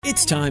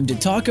It's time to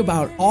talk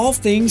about all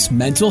things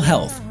mental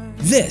health.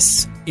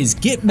 This is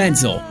Get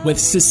Mental with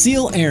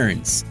Cecile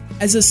Ahrens.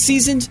 As a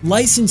seasoned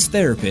licensed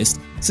therapist,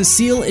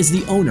 Cecile is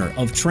the owner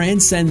of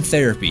Transcend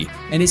Therapy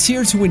and is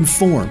here to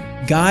inform,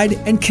 guide,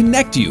 and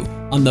connect you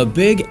on the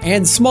big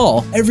and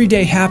small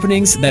everyday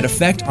happenings that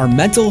affect our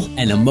mental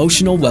and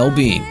emotional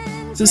well-being.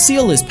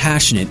 Cecile is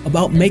passionate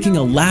about making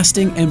a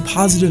lasting and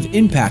positive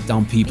impact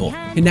on people,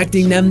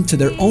 connecting them to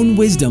their own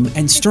wisdom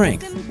and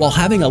strength while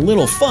having a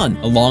little fun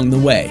along the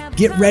way.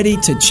 Get ready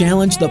to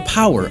challenge the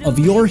power of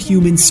your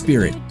human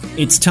spirit.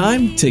 It's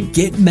time to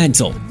get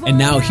mental. And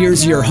now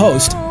here's your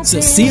host,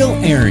 Cecile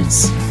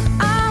Ahrens.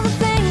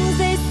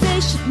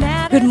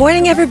 Good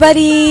morning,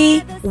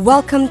 everybody.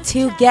 Welcome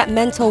to Get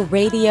Mental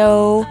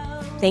Radio.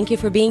 Thank you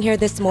for being here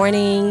this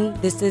morning.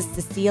 This is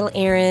Cecile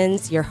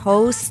Ahrens, your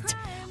host,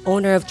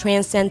 owner of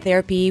Transcend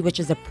Therapy, which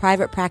is a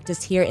private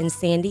practice here in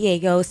San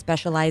Diego,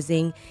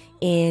 specializing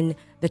in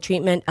the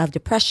treatment of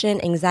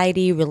depression,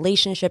 anxiety,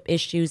 relationship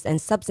issues,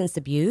 and substance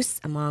abuse,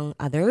 among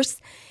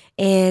others.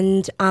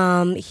 And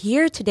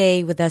here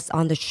today with us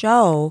on the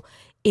show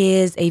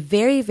is a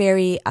very,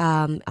 very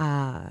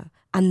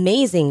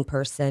amazing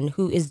person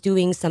who is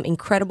doing some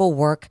incredible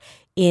work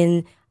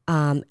in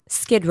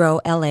Skid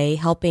Row, LA,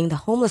 helping the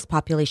homeless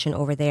population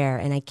over there.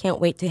 And I can't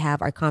wait to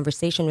have our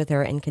conversation with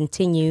her and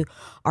continue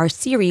our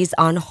series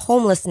on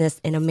homelessness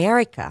in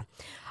America.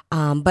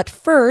 But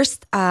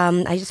first,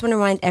 I just want to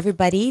remind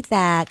everybody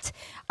that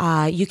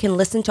you can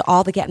listen to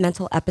all the Get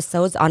Mental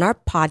episodes on our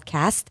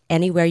podcast,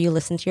 anywhere you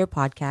listen to your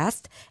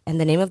podcast.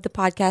 And the name of the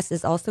podcast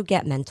is also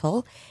Get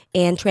Mental.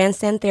 And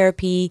Transcend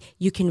Therapy,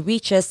 you can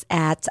reach us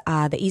at,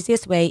 the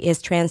easiest way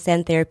is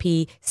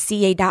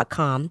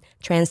transcendtherapyca.com,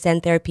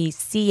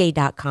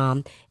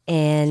 transcendtherapyca.com.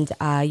 And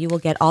you will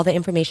get all the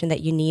information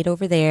that you need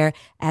over there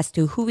as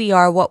to who we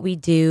are, what we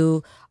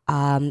do,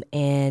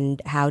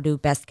 and how to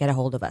best get a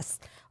hold of us.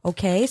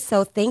 Okay,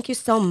 so thank you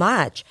so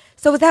much.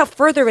 So without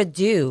further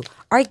ado,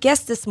 our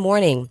guest this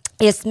morning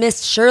is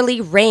Miss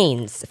Shirley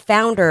Raines,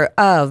 founder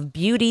of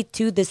Beauty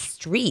to the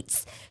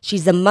Streets.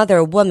 She's a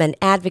mother, woman,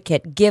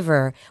 advocate,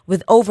 giver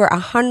with over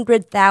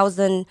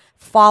 100,000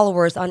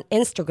 followers on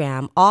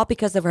Instagram, all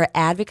because of her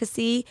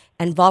advocacy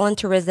and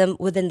volunteerism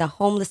within the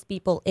homeless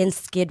people in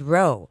Skid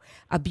Row.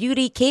 A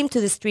Beauty came to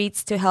the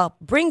streets to help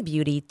bring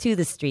beauty to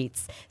the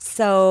streets.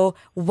 So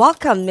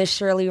welcome, Miss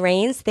Shirley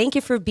Raines. Thank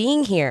you for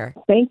being here.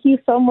 Thank you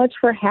so much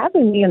for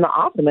having me in the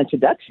awesome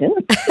introduction.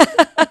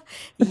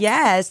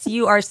 Yes,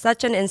 you are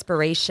such an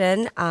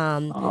inspiration.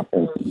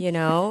 Awesome. You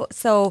know,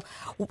 so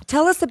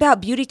tell us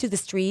about Beauty to the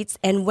Streets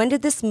and when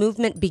did this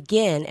movement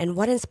begin and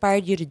what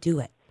inspired you to do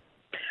it?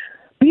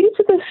 Beauty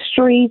to the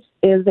Streets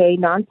is a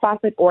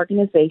nonprofit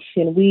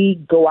organization. We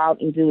go out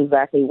and do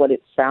exactly what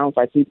it sounds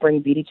like. We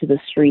bring beauty to the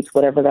streets,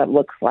 whatever that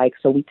looks like.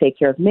 So we take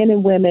care of men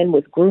and women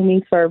with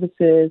grooming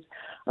services.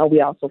 We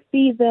also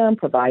feed them,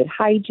 provide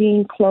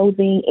hygiene,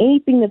 clothing,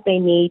 anything that they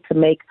need to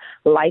make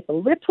life a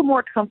little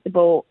more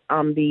comfortable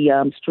on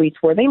the streets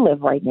where they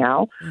live right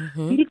now.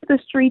 Mm-hmm. Beauty to the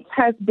Streets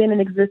has been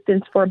in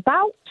existence for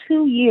about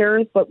 2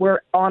 years, but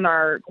we're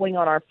going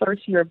on our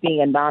first year of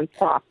being a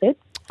nonprofit.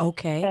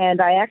 Okay.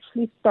 And I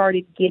actually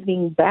started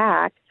giving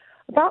back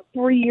about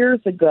 3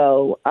 years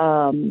ago.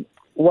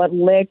 What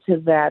led to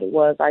that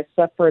was I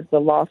suffered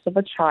the loss of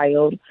a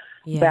child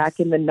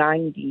back in the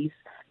 90s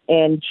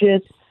and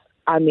just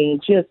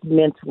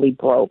mentally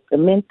broke,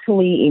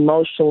 mentally,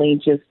 emotionally,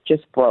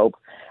 just broke.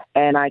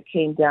 And I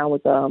came down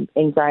with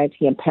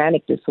anxiety and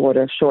panic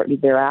disorder shortly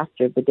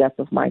thereafter the death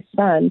of my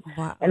son.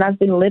 Wow. And I've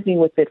been living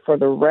with it for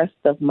the rest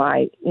of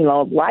my,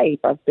 life.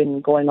 I've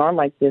been going on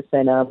like this.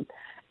 And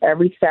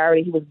every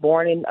Saturday he was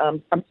born in,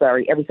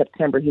 every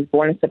September. He was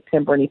born in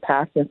September and he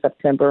passed in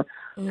September.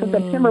 So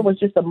September was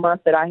just a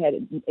month that I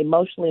had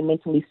emotionally and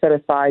mentally set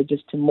aside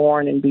just to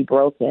mourn and be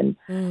broken.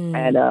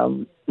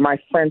 And my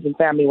friends and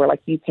family were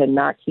like, you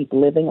cannot keep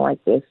living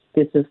like this.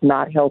 This is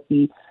not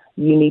healthy.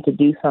 You need to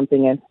do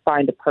something and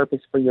find a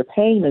purpose for your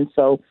pain. And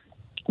so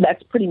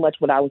that's pretty much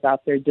what I was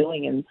out there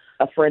doing. And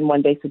a friend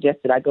one day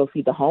suggested I go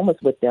feed the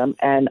homeless with them.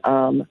 And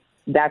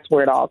that's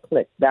where it all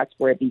clicked. That's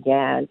where it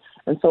began.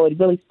 And so it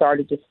really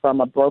started just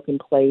from a broken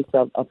place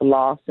of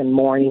loss and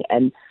mourning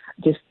and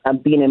just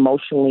being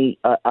emotionally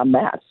a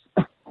mess.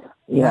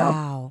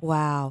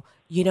 Wow.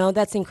 You know,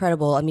 that's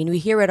incredible. I mean, we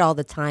hear it all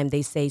the time.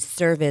 They say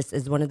service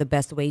is one of the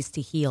best ways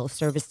to heal,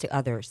 service to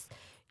others,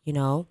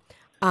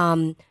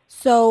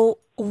 So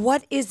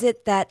what is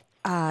it that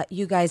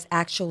you guys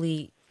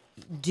actually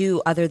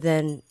do other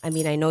than,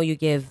 I know you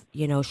give,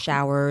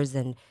 showers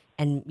and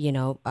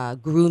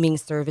grooming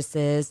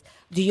services.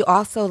 Do you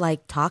also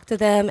talk to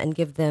them and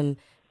give them,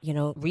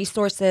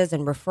 resources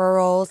and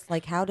referrals?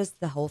 How does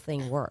the whole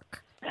thing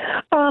work?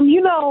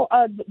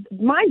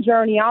 My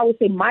journey, I always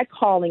say my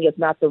calling is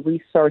not the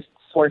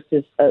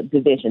resources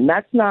division.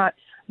 That's not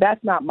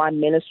That's not my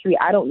ministry.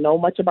 I don't know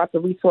much about the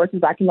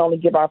resources. I can only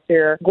go out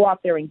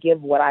there and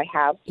give what I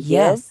have to give.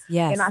 Yes.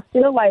 And I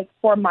feel like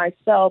for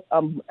myself,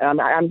 I'm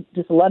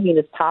just loving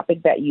this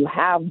topic that you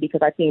have,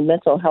 because I think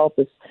mental health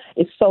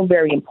is so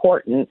very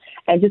important.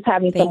 And just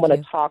having someone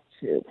to talk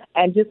to,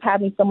 and just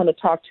having someone to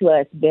talk to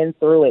that's been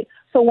through it.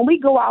 So when we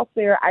go out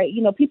there,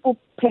 people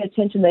pay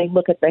attention. They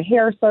look at the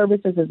hair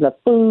services and the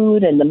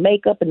food and the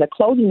makeup and the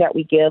clothing that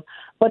we give,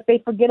 but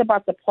they forget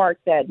about the part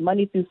that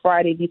Monday through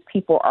Friday, these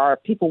people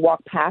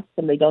walk past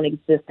them. They don't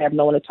exist. They have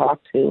no one to talk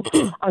to.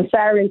 On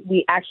Saturdays,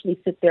 we actually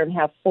sit there and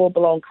have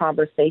full-blown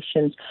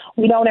conversations.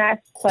 We don't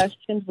ask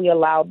questions. We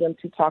allow them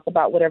to talk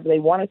about whatever they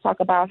want to talk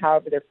about,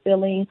 however they're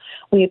feeling.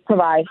 We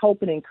provide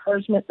hope and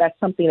encouragement. That's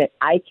something that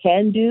I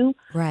can do.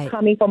 Right.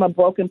 Coming from a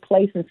broken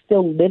place and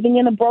still living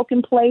in a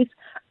broken place,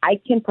 I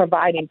can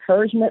provide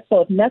encouragement.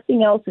 So if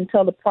nothing else,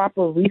 until the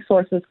proper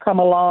resources come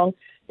along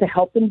to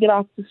help them get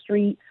off the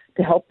street,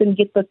 to help them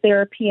get the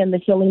therapy and the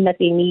healing that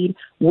they need,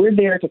 we're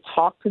there to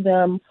talk to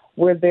them.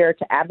 We're there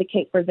to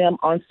advocate for them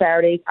on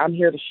Saturdays. I'm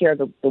here to share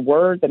the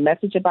word, the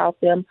message about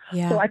them.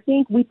 Yeah. So I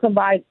think we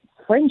provide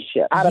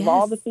friendship. Out of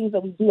all the things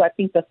that we do, I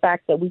think the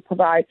fact that we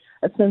provide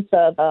a sense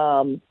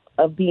of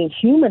being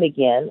human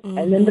again,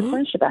 and then the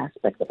friendship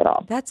aspect of it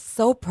all. That's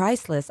so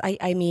priceless.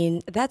 I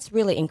mean, that's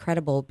really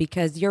incredible,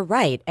 because you're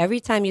right.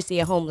 Every time you see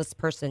a homeless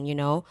person,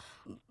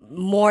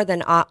 more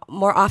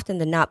often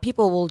than not,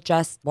 people will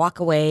just walk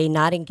away,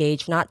 not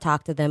engage, not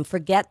talk to them,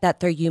 forget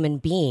that they're human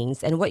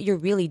beings. And what you're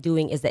really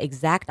doing is the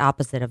exact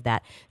opposite of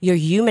that. You're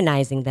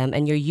humanizing them,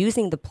 and you're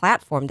using the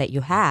platform that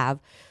you have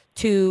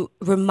to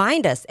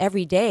remind us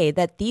every day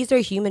that these are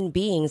human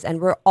beings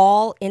and we're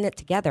all in it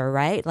together,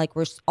 right? Like,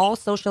 we're all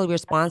socially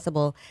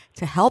responsible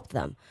to help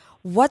them.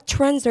 What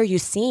trends are you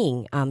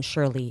seeing,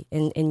 Shirley,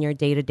 in your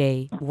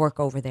day-to-day work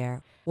over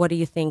there? What do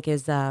you think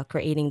is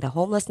creating the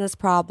homelessness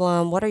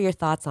problem? What are your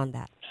thoughts on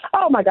that?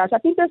 Oh, my gosh. I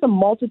think there's a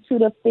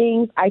multitude of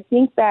things. I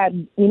think that,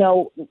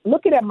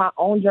 looking at my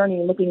own journey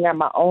and looking at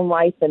my own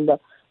life and the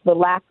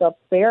lack of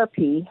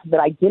therapy that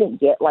I didn't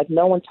get. Like,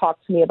 no one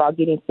talked to me about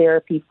getting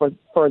therapy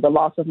for the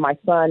loss of my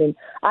son. And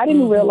I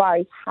didn't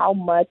realize how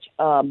much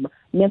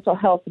mental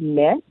health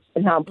meant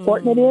and how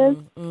important it is,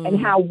 and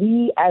how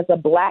we as a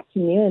Black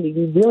community,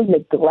 we really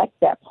neglect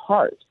that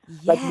part.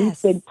 Yes. Like,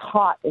 we've been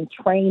taught and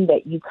trained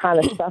that you kind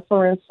of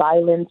suffer in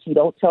silence. You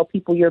don't tell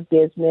people your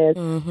business.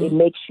 It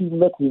makes you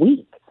look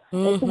weak.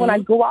 And so when I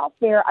go out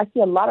there, I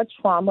see a lot of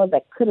trauma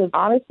that could have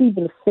honestly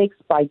been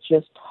fixed by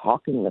just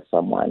talking to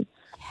someone.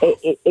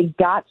 It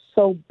got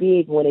so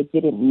big when it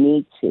didn't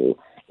need to.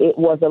 It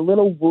was a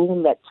little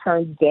wound that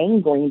turned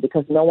gangrene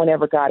because no one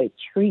ever got it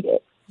treated.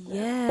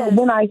 Yes. So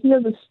when I hear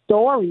the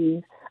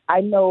stories,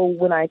 I know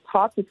when I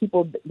talk to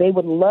people, they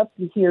would love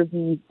to hear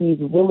these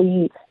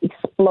really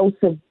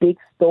explosive, big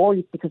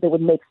stories, because it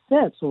would make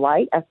sense,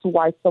 right, as to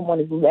why someone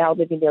is now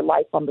living their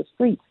life on the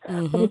streets.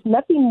 But it's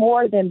nothing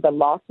more than the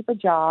loss of a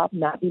job,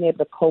 not being able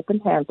to cope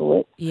and handle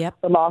it,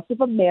 the loss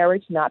of a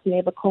marriage, not being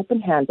able to cope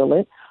and handle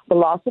it, the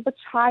loss of a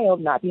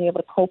child, not being able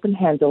to cope and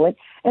handle it.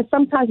 And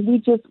sometimes we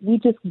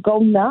just go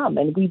numb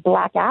and we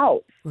black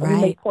out. Right.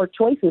 And we make poor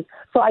choices.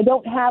 So I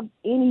don't have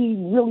any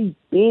really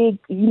big,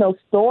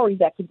 story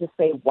that could just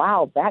say,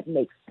 wow, that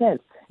makes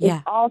sense. Yeah.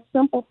 It's all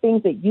simple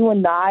things that you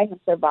and I have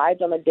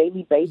survived on a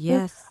daily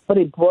basis, but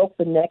it broke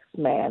the next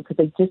man because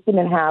they just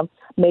didn't have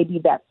maybe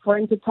that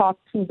friend to talk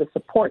to, the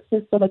support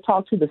system to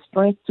talk to, the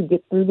strength to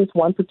get through this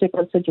one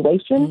particular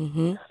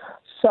situation.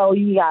 So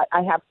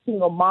I have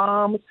single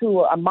moms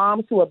who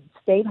have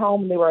stayed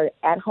home, and they were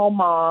at-home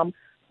mom,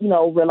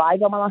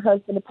 relied on my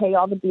husband to pay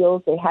all the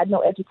bills. They had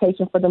no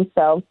education for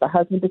themselves. The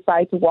husband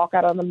decided to walk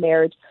out on the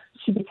marriage.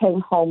 She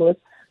became homeless.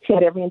 She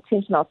had every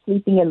intention of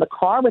sleeping in the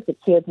car with the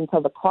kids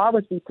until the car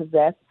was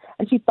repossessed,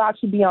 and she thought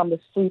she'd be on the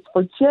streets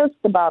for just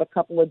about a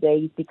couple of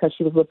days because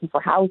she was looking for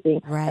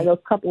housing. Right. And those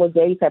couple of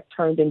days have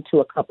turned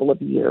into a couple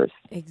of years.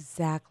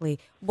 Exactly.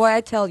 Boy,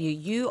 I tell you,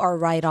 you are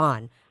right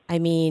on. I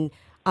mean,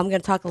 I'm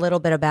going to talk a little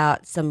bit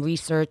about some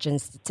research and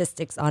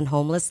statistics on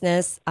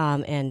homelessness,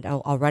 and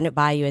I'll run it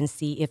by you and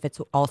see if it's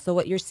also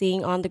what you're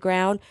seeing on the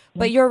ground.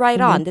 But you're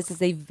right on. This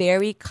is a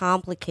very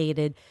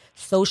complicated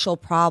social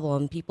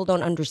problem. People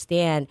don't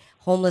understand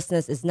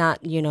homelessness is not,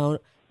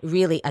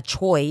 really a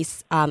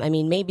choice. I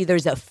mean, maybe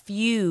there's a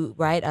few,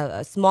 right,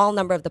 a small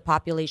number of the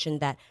population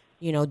that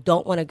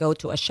don't want to go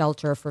to a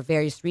shelter for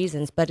various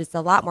reasons, but it's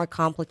a lot more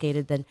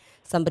complicated than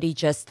somebody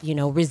just,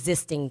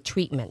 resisting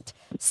treatment.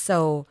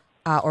 So,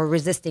 or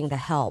resisting the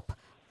help.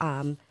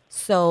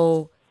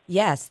 So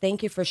yes,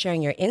 thank you for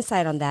sharing your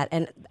insight on that.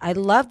 And I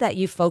love that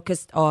you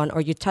focused on,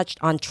 or you touched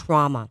on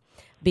trauma,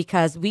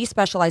 because we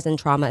specialize in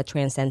trauma at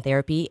Transcend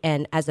Therapy.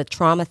 And as a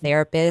trauma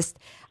therapist,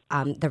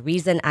 the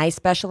reason I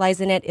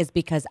specialize in it is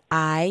because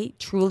I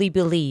truly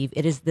believe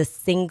it is the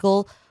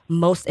single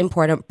most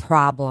important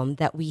problem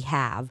that we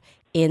have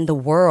in the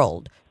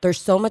world. There's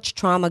so much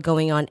trauma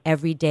going on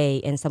every day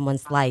in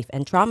someone's life.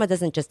 And trauma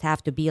doesn't just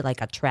have to be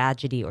like a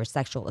tragedy or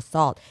sexual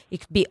assault.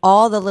 It could be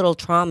all the little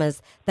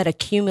traumas that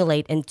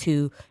accumulate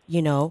into,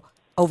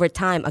 over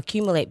time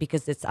accumulate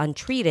because it's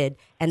untreated,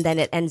 and then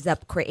it ends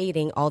up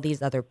creating all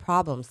these other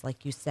problems,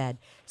 like you said.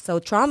 So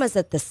trauma is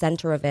at the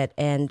center of it,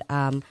 and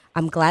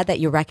I'm glad that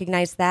you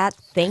recognize that.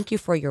 Thank you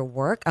for your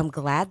work. I'm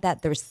glad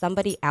that there's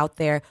somebody out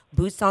there,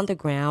 boots on the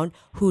ground,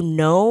 who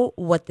know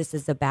what this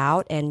is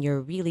about, and you're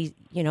really,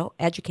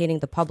 educating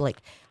the public.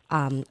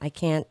 I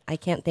can't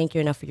thank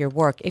you enough for your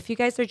work. If you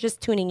guys are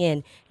just tuning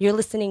in, you're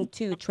listening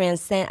to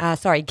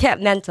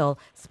Get Mental,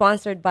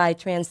 sponsored by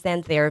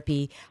Transcend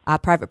Therapy,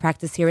 private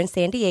practice here in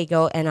San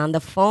Diego. And on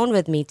the phone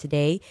with me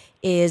today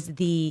is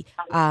the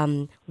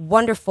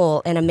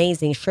wonderful and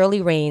amazing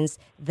Shirley Raines,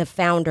 the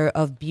founder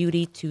of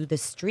Beauty to the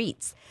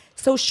Streets.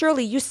 So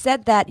Shirley, you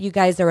said that you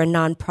guys are a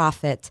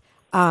nonprofit.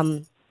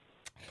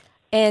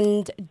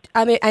 And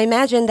I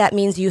imagine that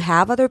means you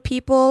have other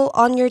people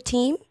on your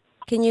team.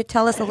 Can you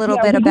tell us a little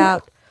bit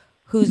about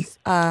who's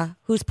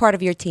part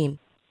of your team?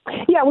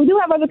 Yeah, we do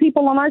have other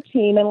people on our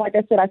team. And like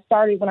I said,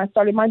 when I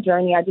started my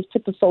journey, I just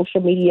took to social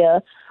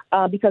media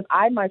because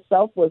I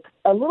myself was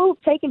a little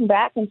taken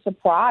back and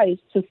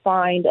surprised to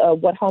find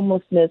what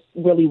homelessness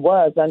really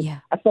was. And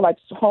I feel like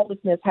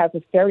homelessness has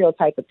a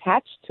stereotype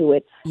attached to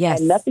it. Yes.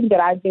 And nothing that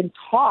I've been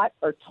taught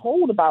or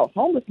told about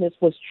homelessness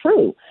was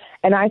true.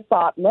 And I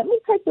thought, let me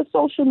take to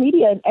social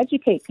media and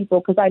educate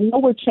people, because I know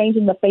we're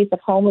changing the face of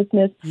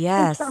homelessness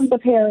in terms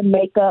of hair and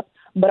makeup.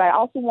 But I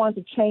also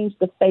wanted to change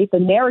the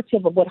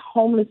narrative of what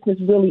homelessness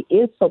really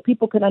is, so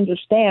people can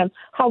understand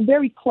how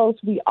very close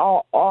we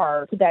all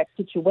are to that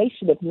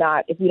situation,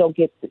 if we don't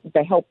get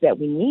the help that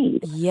we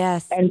need.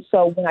 Yes. And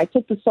so when I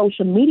took to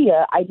social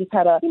media, I just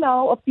had a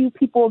few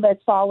people that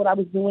saw what I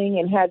was doing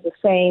and had the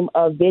same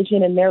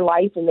vision in their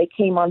life, and they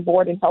came on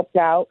board and helped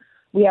out.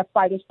 We have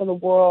Fighters for the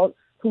World,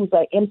 who's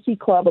an MC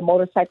club, a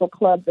motorcycle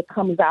club that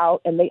comes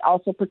out, and they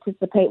also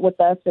participate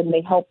with us and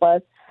they help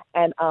us.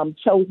 And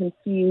Chosen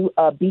Few,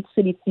 Beach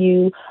City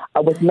Few,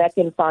 with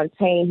Megan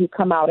Fontaine, who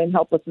come out and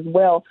help us as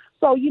well.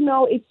 So,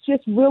 it's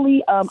just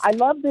really, I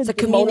love this. It's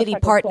a community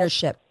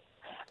partnership.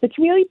 The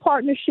community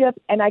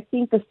partnership, and I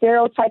think the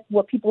stereotype of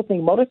what people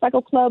think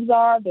motorcycle clubs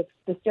are, the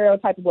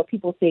stereotype of what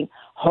people think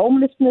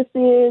homelessness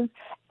is,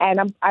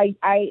 and I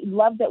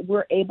love that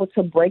we're able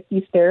to break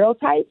these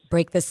stereotypes.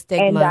 Break the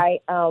stigma.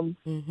 And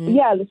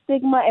the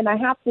stigma, and I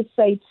have to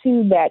say,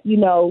 too, that,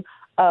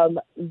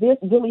 this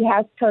really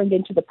has turned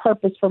into the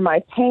purpose for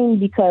my pain,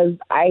 because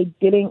I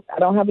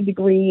don't have a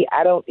degree.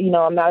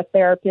 I'm not a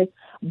therapist,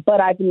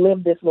 but I've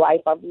lived this life.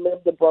 I've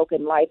lived a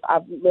broken life.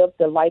 I've lived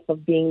the life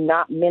of being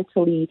not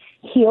mentally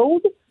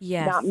healed,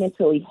 not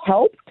mentally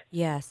helped.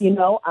 Yes. And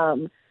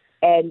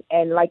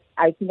like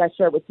I think I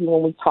shared with you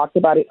when we talked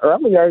about it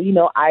earlier,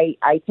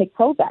 I take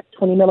Prozac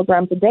 20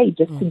 milligrams a day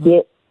just to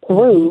get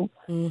through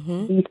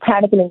these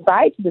panic and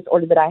anxiety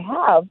disorder that I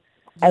have.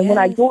 And when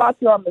I go out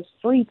there on the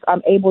streets,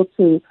 I'm able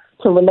to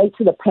relate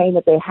to the pain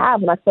that they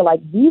have. And I feel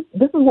like this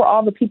is where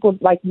all the people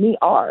like me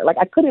are. Like,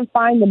 I couldn't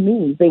find the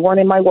me. They weren't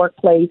in my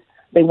workplace.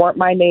 They weren't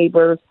my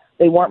neighbors.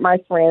 They weren't my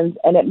friends.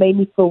 And it made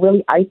me feel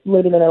really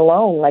isolated and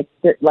alone. Like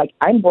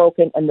I'm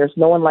broken and there's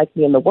no one like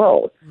me in the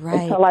world.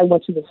 Right. Until I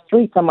went to the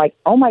streets, I'm like,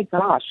 oh my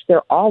gosh,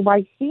 they're all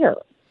right here.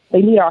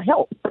 They need our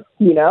help,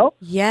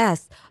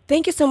 Yes.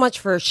 Thank you so much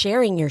for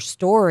sharing your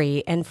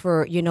story and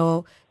for,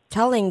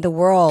 telling the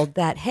world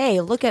that,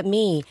 hey, look at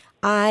me.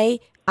 I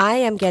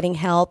am getting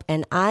help,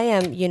 and I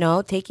am,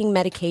 taking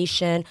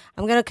medication.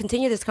 I'm going to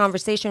continue this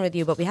conversation with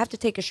you, but we have to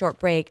take a short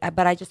break.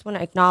 But I just want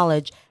to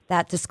acknowledge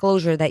that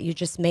disclosure that you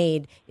just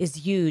made is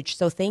huge.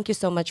 So thank you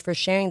so much for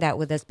sharing that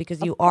with us,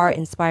 because you are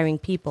inspiring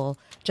people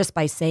just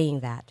by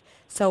saying that.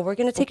 So we're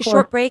going to take a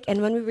short break,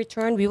 and when we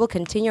return, we will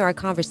continue our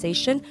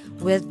conversation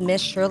with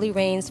Miss Shirley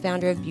Raines,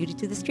 founder of Beauty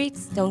to the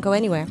Streets. Don't go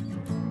anywhere.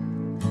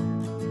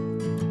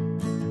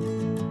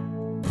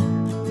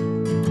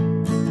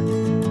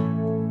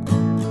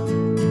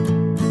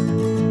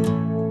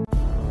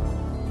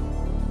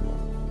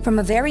 From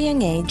a very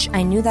young age,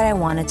 I knew that I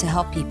wanted to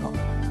help people.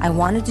 I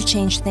wanted to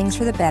change things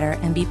for the better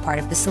and be part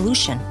of the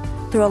solution.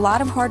 Through a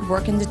lot of hard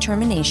work and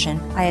determination,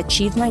 I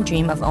achieved my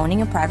dream of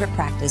owning a private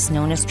practice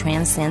known as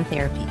Transcend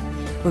Therapy,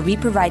 where we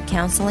provide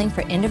counseling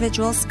for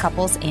individuals,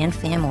 couples, and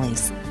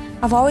families.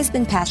 I've always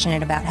been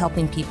passionate about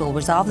helping people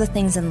resolve the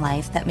things in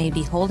life that may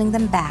be holding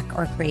them back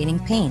or creating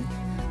pain.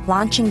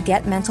 Launching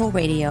Get Mental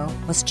Radio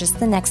was just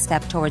the next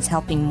step towards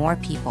helping more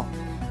people,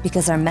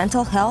 because our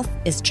mental health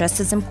is just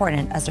as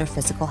important as our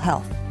physical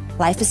health.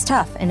 Life is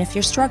tough, and if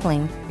you're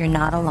struggling, you're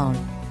not alone.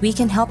 We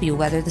can help you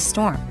weather the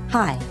storm.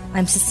 Hi,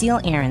 I'm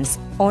Cecile Ahrens,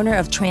 owner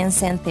of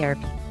Transcend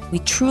Therapy. We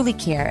truly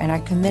care and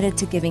are committed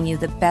to giving you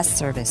the best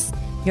service.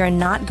 You are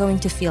not going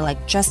to feel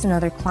like just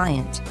another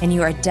client, and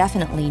you are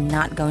definitely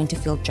not going to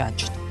feel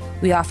judged.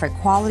 We offer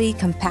quality,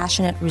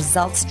 compassionate,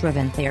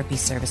 results-driven therapy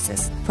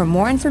services. For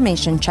more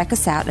information, check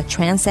us out at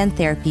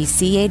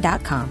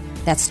transcendtherapyca.com.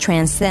 That's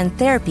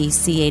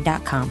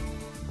transcendtherapyca.com.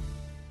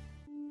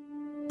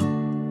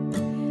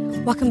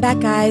 Welcome back,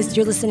 guys.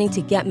 You're listening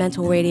to Get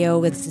Mental Radio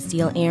with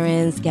Cecile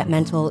Ahrens. Get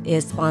Mental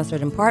is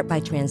sponsored in part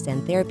by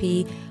Transcend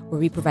Therapy, where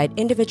we provide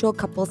individual,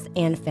 couples,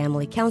 and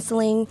family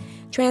counseling.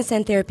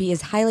 Transcend Therapy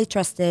is highly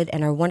trusted,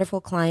 and our wonderful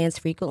clients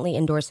frequently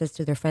endorse us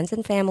to their friends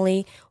and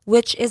family,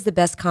 which is the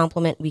best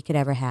compliment we could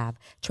ever have.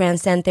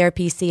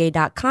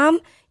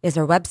 TranscendTherapyCA.com is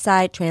our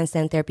website,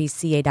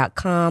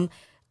 TranscendTherapyCA.com.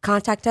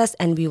 Contact us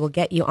and we will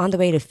get you on the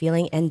way to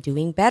feeling and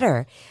doing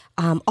better.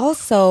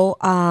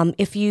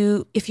 If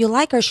you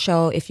like our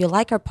show, if you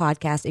like our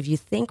podcast, if you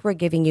think we're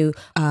giving you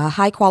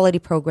high quality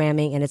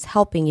programming and it's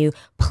helping you,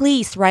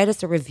 please write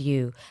us a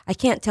review. I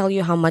can't tell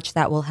you how much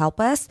that will help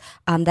us.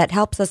 That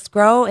helps us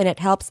grow, and it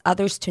helps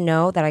others to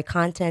know that our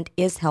content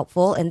is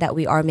helpful and that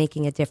we are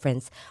making a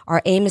difference.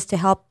 Our aim is to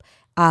help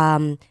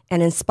and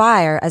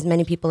inspire as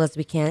many people as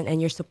we can,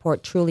 and your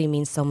support truly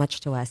means so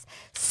much to us.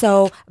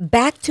 So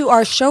back to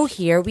our show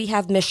here, we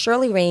have Miss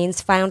Shirley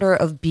Raines, founder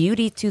of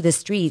Beauty to the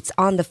Streets,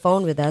 on the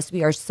phone with us.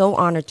 We are so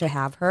honored to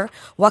have her.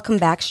 Welcome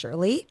back,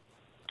 Shirley.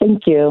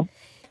 Thank you.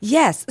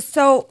 Yes.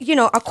 So,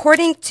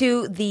 according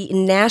to the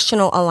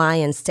National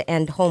Alliance to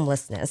End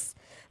Homelessness,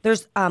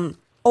 there's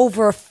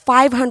over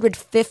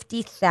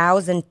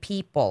 550,000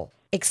 people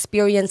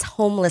experience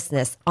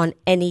homelessness on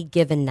any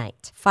given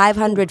night.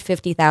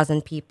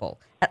 550,000 people.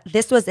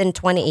 This was in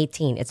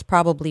 2018. It's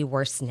probably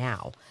worse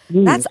now.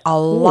 That's a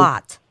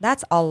lot.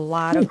 That's a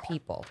lot of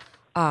people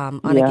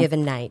on a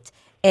given night.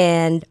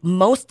 And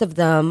most of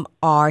them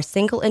are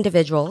single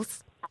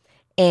individuals,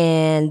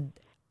 and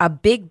a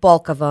big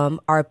bulk of them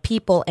are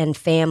people and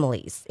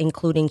families,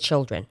 including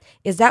children.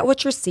 Is that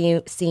what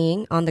you're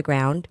seeing on the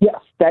ground? Yes,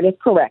 that is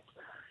correct.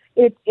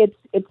 It's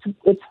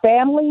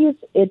families.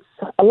 It's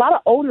a lot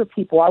of older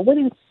people. I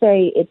wouldn't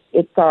say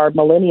it's our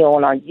millennial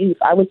and our youth.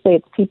 I would say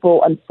it's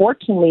people.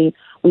 Unfortunately,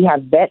 we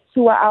have vets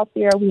who are out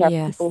there. We have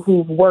people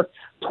who've worked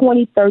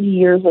 20, 30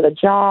 years at a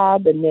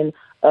job, and then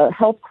a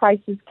health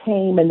crisis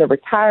came, and the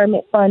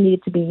retirement fund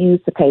needed to be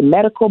used to pay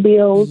medical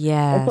bills.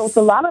 Yes. And so it's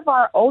a lot of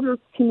our older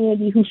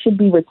community who should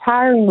be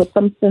retiring with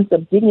some sense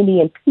of dignity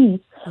and peace,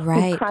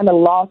 who kind of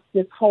lost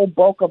this whole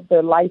bulk of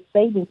their life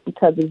savings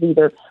because of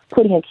either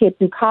putting a kid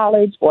through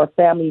college or a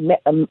family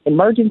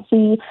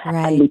emergency,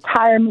 and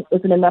retirement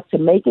isn't enough to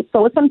make it.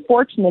 So it's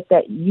unfortunate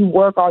that you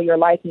work all your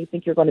life and you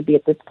think you're going to be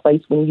at this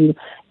place when you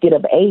get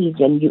of age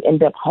and you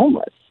end up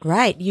homeless.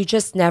 Right. You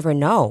just never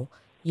know.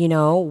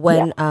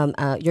 When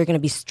you're going to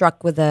be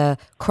struck with a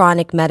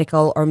chronic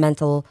medical or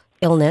mental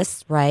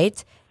illness,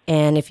 right?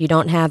 And if you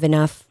don't have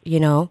enough,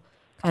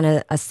 kind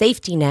of a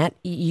safety net,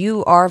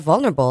 you are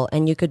vulnerable,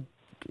 and you could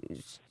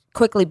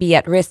quickly be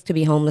at risk to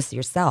be homeless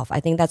yourself. I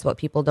think that's what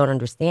people don't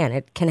understand.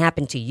 It can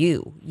happen to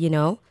you,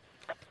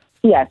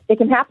 Yes, it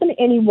can happen to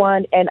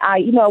anyone. And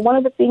one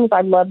of the things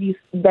I love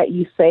that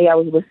you say, I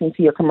was listening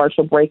to your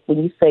commercial break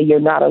when you say you're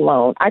not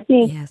alone. I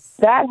think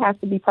that has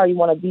to be probably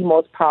one of the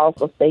most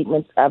powerful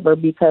statements ever,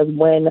 because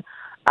when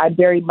I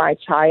buried my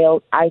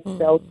child, I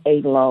felt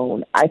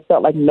alone. I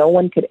felt like no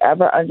one could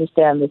ever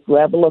understand this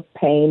level of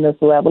pain, this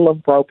level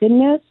of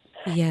brokenness.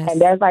 Yes.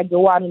 And as I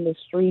go out in the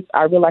streets,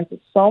 I realize that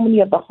so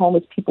many of the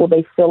homeless people,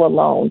 they feel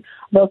alone.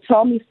 They'll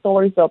tell me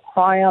stories, they'll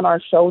cry on our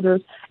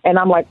shoulders, and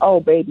I'm like, oh,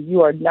 baby,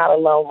 you are not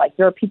alone. Like,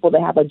 there are people that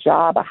have a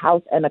job, a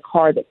house, and a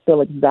car that feel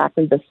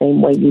exactly the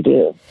same way you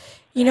do.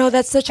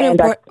 That's such an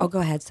important... go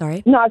ahead,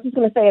 sorry. No, I was just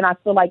going to say, and I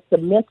feel like the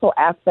mental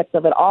aspect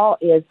of it all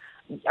is,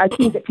 I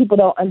think that people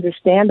don't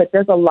understand that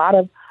there's a lot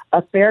of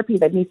therapy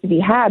that needs to be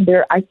had.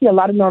 I see a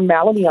lot of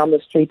normality on the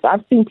streets.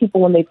 I've seen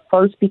people when they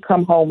first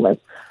become homeless,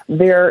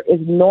 there is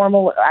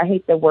normal, I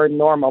hate the word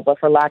normal, but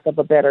for lack of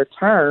a better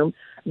term,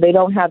 they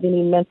don't have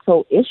any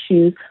mental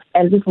issues,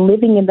 and just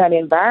living in that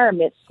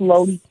environment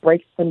slowly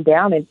breaks them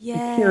down and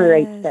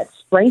deteriorates that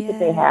strength that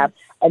they have.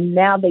 And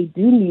now they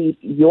do need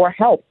your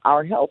help,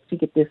 our help, to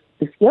get this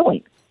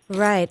healing.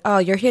 Right. Oh,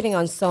 you're hitting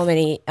on so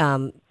many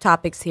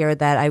topics here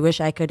that I wish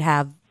I could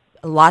have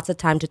lots of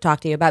time to talk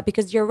to you about,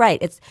 because you're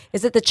right.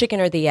 Is it the chicken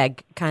or the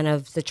egg kind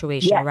of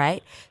situation,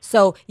 right?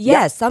 So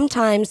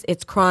sometimes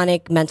it's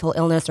chronic mental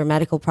illness or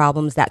medical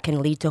problems that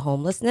can lead to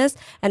homelessness,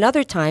 and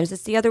other times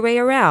it's the other way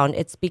around.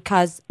 It's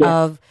because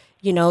of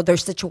their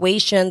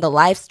situation, the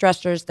life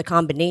stressors, the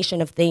combination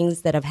of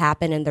things that have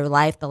happened in their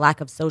life, the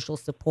lack of social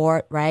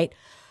support, right?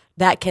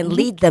 That can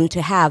lead them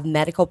to have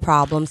medical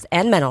problems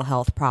and mental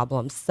health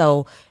problems.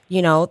 So,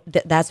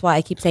 that's why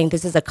I keep saying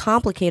this is a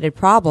complicated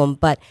problem,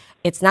 but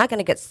it's not going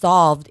to get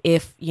solved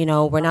if,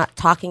 we're not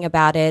talking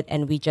about it,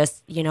 and we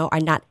just, are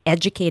not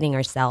educating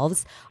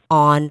ourselves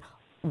on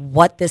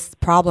what this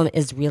problem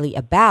is really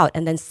about.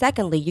 And then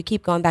secondly, you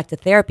keep going back to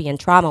therapy and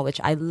trauma,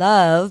 which I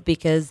love,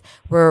 because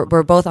we're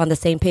both on the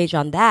same page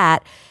on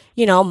that.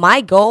 My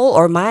goal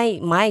or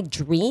my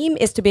dream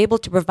is to be able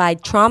to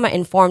provide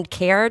trauma-informed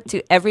care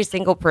to every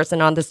single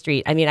person on the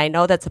street. I mean, I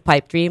know that's a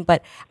pipe dream,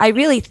 but I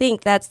really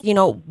think that's,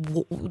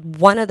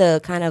 one of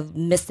the kind of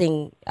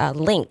missing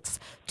links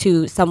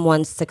to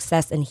someone's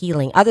success and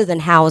healing, other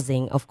than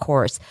housing, of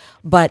course,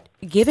 but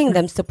giving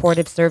them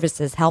supportive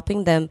services,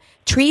 helping them,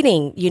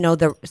 treating,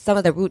 some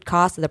of the root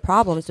cause of the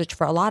problems, which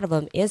for a lot of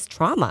them is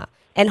trauma.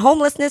 And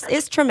homelessness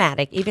is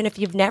traumatic, even if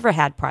you've never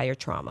had prior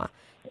trauma,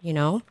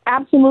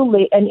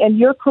 Absolutely, and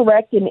you're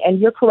correct,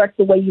 and you're correct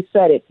the way you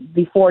said it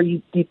before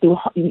you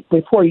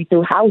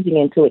threw housing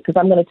into it. Because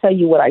I'm going to tell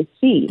you what I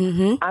see.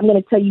 Mm-hmm. I'm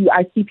going to tell you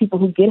I see people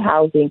who get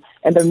housing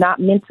and they're not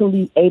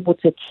mentally able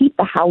to keep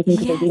the housing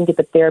because they didn't get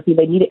the therapy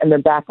they needed, and they're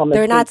back on the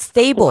They're street. not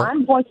stable.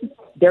 So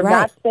they're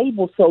not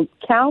stable. So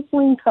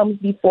counseling comes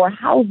before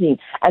housing,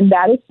 and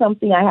that is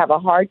something I have a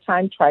hard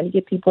time trying to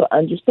get people to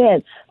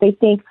understand. They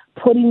think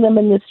putting them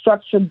in this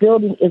structured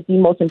building is the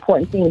most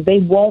important thing. They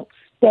won't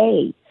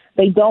stay.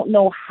 They don't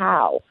know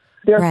how.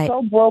 They're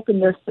so broken.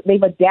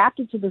 They've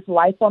adapted to this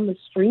life on the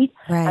street,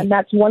 and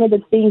that's one of the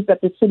things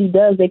that the city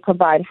does. They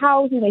provide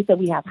housing. They said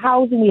we have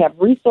housing, we have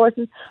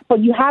resources, but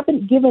you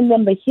haven't given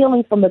them the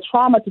healing from the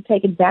trauma to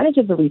take advantage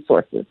of the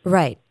resources.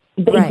 Right.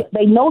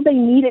 They know they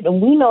need it,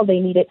 and we know they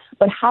need it,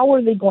 but how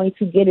are they going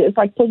to get it? It's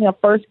like putting a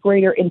first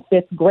grader in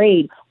fifth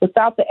grade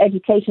without the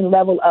education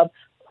level of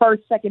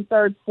first, second,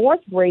 third, fourth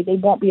grade. They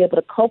won't be able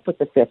to cope with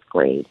the fifth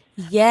grade.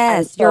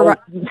 Yes, so you're right.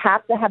 You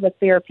have to have a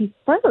therapy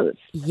first.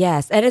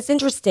 Yes, and it's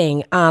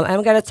interesting.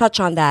 I'm going to touch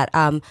on that.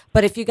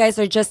 But if you guys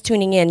are just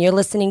tuning in, you're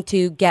listening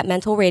to Get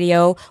Mental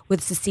Radio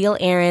with Cecile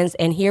Ahrens,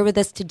 and here with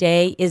us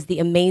today is the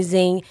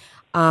amazing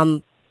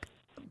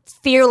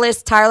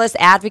fearless, tireless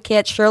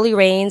advocate, Shirley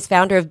Raines,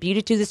 founder of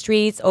Beauty to the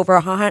Streets, over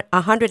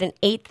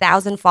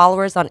 108,000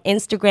 followers on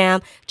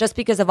Instagram, just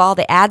because of all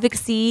the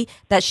advocacy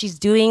that she's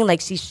doing.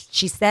 Like she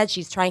said,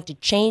 she's trying to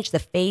change the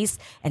face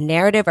and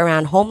narrative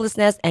around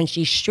homelessness, and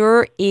she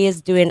sure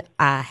is doing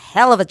a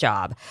hell of a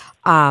job.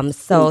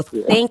 So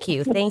thank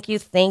you.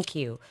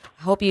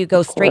 I hope you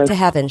go straight to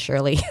heaven,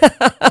 Shirley.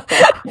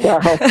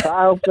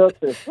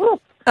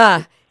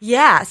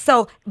 Yeah.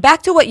 So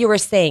back to what you were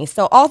saying.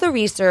 So all the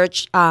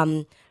research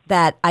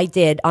that I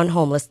did on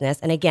homelessness,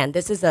 and again,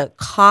 this is a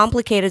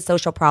complicated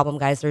social problem,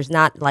 guys. There's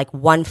not like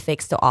one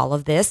fix to all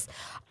of this.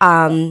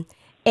 And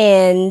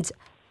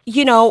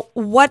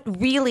what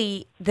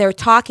really they're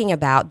talking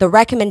about, the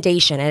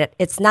recommendation, and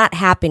it's not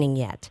happening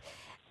yet,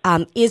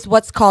 is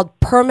what's called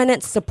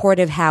permanent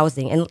supportive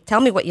housing. And tell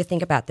me what you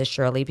think about this,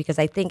 Shirley, because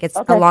I think it's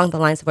along the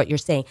lines of what you're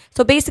saying.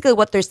 So basically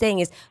what they're saying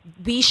is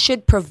we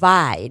should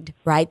provide,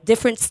 right?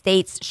 Different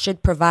states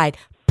should provide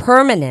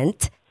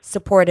permanent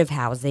supportive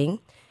housing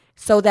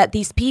so that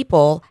these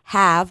people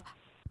have,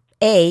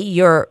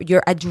 you're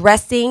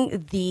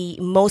addressing the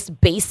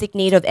most basic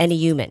need of any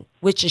human,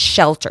 which is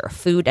shelter,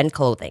 food, and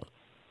clothing.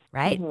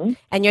 Right? Mm-hmm.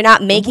 And you're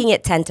not making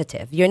it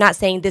tentative. You're not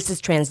saying this is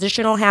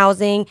transitional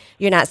housing.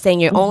 You're not saying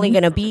you're only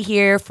going to be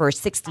here for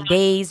 60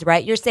 days,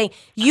 right? You're saying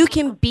you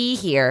can be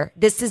here.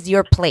 This is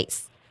your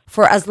place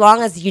for as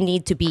long as you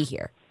need to be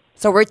here.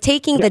 So we're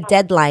taking the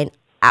deadline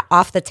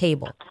off the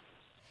table.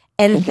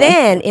 And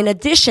then in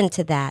addition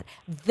to that,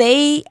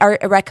 they are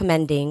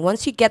recommending,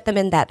 once you get them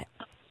in that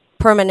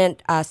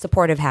permanent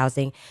supportive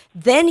housing,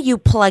 then you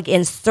plug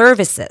in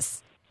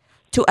services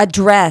to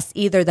address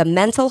either the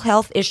mental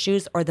health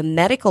issues or the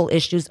medical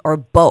issues or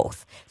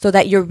both, so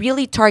that you're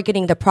really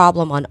targeting the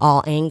problem on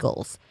all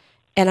angles.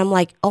 And I'm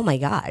like, oh my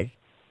God,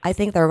 I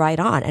think they're right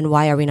on. And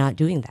why are we not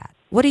doing that?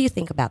 What do you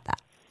think about that?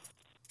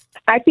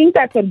 I think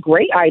that's a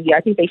great idea.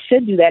 I think they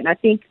should do that. And I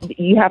think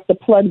you have to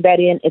plug that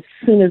in as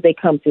soon as they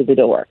come through the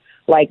door.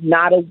 Like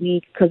not a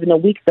week, because in a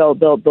week they'll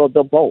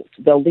bolt,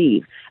 they'll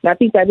leave. And I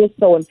think that is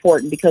so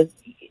important, because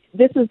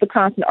this is the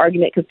constant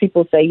argument, because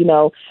people say,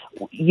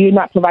 you're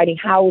not providing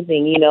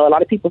housing. A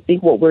lot of people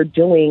think what we're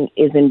doing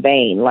is in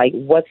vain. Like,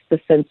 what's the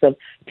sense of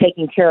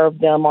taking care of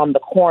them on the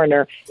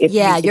corner? If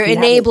you're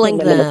enabling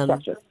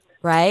them,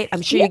 right?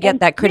 I'm sure you get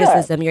that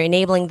criticism. Yeah. You're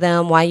enabling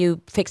them. Why are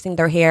you fixing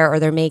their hair or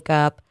their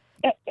makeup?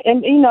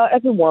 And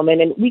as a woman,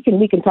 and we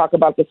can talk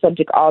about the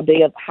subject all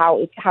day of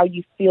how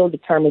you feel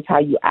determines how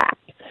you act.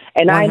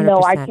 And 100%. I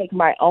know I take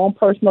my own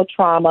personal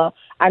trauma.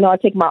 I know I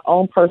take my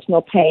own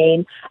personal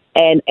pain,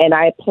 and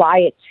I apply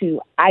it to,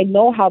 I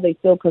know how they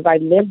feel because I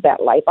lived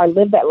that life. I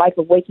lived that life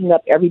of waking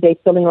up every day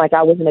feeling like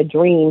I was in a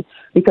dream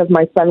because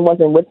my son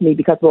wasn't with me,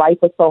 because life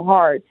was so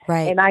hard.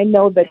 Right. And I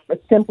know that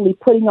simply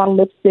putting on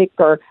lipstick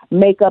or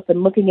makeup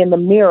and looking in the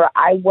mirror,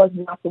 I was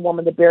not the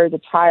woman that buried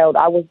the child.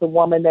 I was the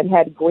woman that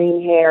had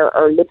green hair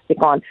or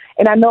lipstick on.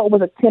 And I know it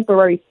was a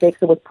temporary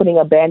fix. It was putting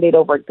a Band-Aid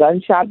over a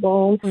gunshot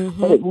wound,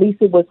 but at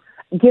least it was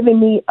giving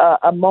me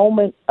a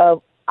moment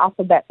of off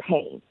of that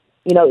pain.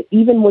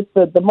 Even with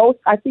the most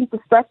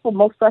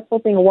stressful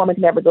thing a woman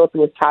can ever go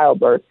through is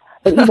childbirth.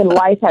 But even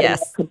life has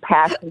enough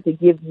compassion to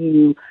give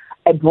you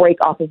a break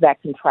off of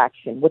that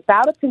contraction.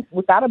 Without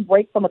a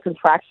break from a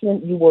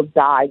contraction, you will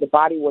die. The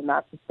body will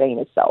not sustain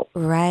itself.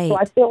 Right. So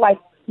I feel like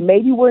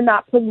maybe we're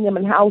not putting them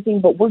in housing,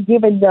 but we're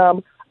giving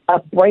them a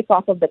break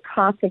off of the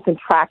constant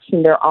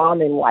contraction they're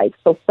on in life.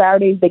 So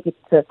Saturdays they get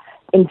to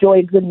enjoy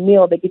a good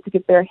meal. They get to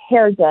get their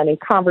hair done and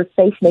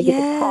conversation. They get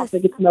to talk.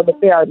 They get to know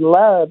that they are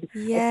loved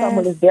and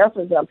someone is there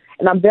for them.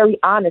 And I'm very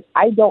honest.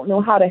 I don't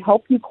know how to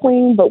help you,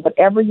 Queen, but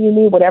whatever you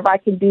need, whatever I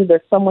can do,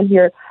 there's someone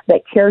here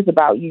that cares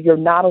about you. You're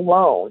not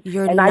alone.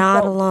 You're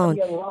not alone.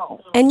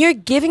 And you're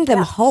giving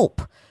them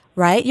hope.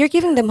 right? You're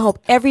giving them hope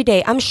every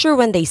day. I'm sure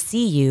when they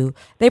see you,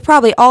 they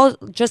probably all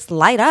just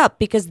light up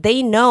because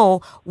they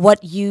know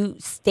what you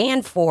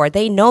stand for.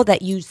 They know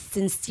that you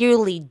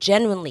sincerely,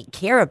 genuinely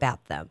care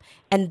about them.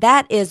 And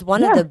that is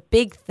one of the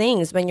big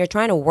things when you're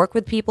trying to work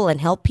with people and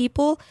help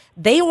people.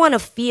 They want to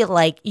feel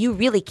like you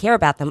really care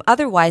about them.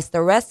 Otherwise,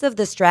 the rest of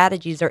the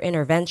strategies or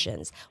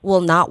interventions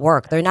will not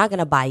work. They're not going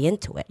to buy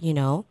into it, you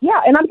know?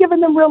 Yeah, and I'm giving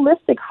them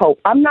realistic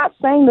hope. I'm not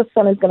saying the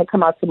sun is going to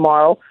come out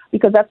tomorrow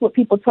because that's what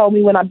people told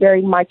me when I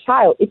buried my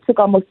child. It took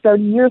almost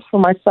 30 years for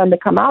my son to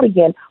come out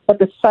again, but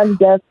the sun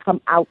does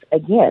come out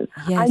again.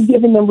 Yes. I'm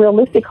giving them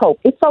realistic hope.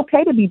 It's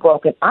okay to be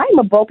broken. I'm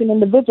a broken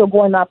individual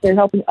going out there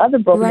helping other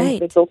broken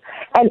individuals,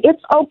 and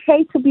it's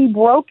okay to be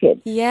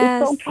broken.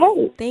 Yes. It's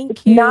okay.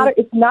 Thank you.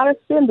 It's not a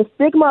sin. The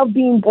stigma of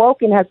being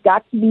broken has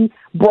got to be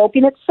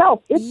broken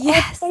itself.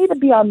 It's okay to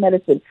be on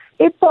medicine.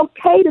 It's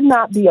okay to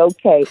not be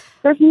okay.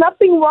 There's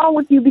nothing wrong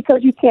with you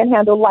because you can't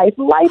handle life.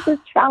 Life is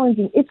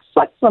challenging. It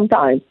sucks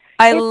sometimes.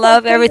 I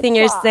love everything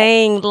you're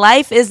saying.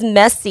 Life is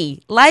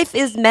messy. Life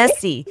is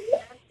messy.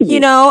 You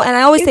know, and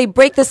I always say,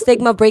 break the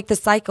stigma, break the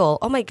cycle.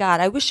 Oh, my God,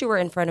 I wish you were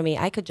in front of me.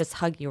 I could just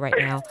hug you right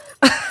now.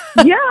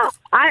 Yeah,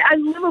 I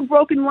live a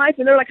broken life,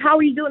 and they're like, how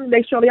are you doing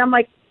today, Shirley? I'm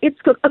like, it's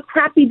a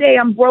crappy day.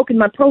 I'm broken.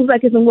 My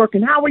Prozac isn't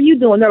working. How are you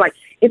doing? They're like,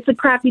 it's a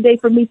crappy day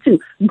for me, too.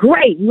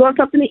 Great. You want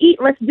something to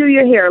eat? Let's do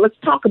your hair. Let's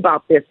talk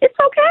about this. It's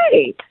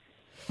okay.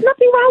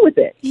 Nothing wrong with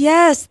it.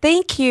 Yes,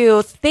 thank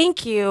you.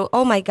 Thank you.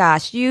 Oh, my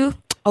gosh,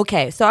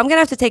 Okay, so I'm going to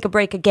have to take a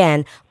break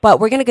again,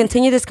 but we're going to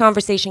continue this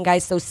conversation,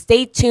 guys. So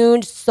stay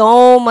tuned.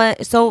 So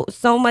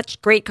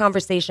much great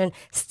conversation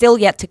still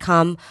yet to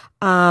come.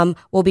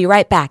 We'll be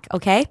right back,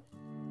 okay?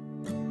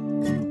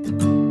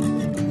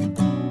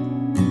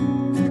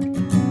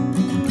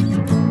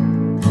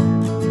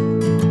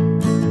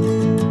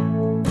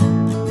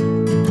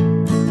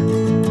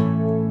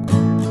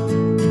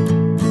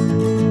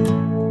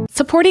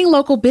 Supporting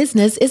local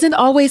business isn't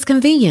always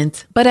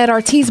convenient, but at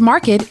Ortiz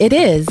Market, it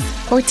is.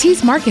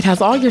 Ortiz Market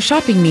has all your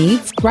shopping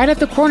needs right at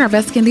the corner of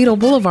Escondido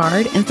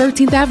Boulevard and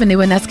 13th Avenue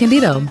in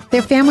Escondido.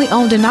 They're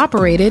family-owned and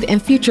operated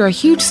and feature a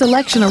huge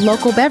selection of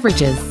local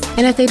beverages.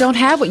 And if they don't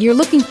have what you're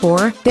looking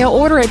for, they'll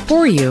order it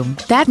for you.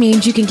 That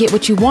means you can get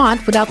what you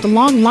want without the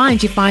long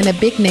lines you find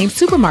at big-name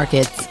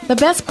supermarkets. The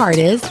best part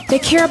is, they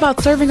care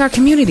about serving our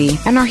community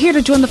and are here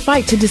to join the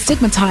fight to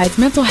destigmatize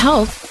mental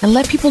health and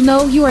let people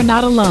know you are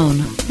not alone.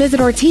 Visit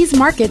Ortiz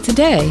Market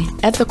today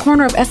at the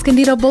corner of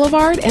Escondido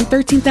Boulevard and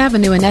 13th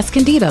Avenue in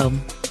Escondido.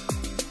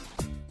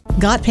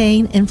 Got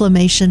pain,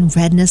 inflammation,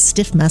 redness,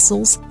 stiff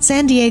muscles?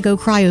 San Diego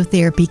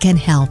Cryotherapy can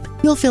help.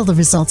 You'll feel the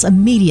results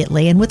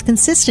immediately, and with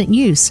consistent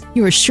use,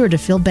 you are sure to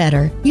feel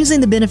better.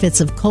 Using the benefits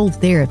of cold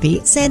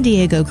therapy, San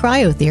Diego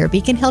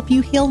Cryotherapy can help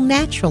you heal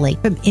naturally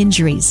from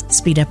injuries,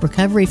 speed up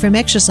recovery from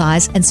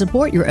exercise, and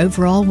support your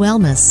overall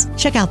wellness.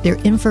 Check out their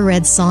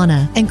infrared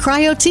sauna and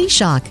Cryo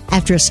T-Shock.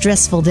 After a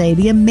stressful day,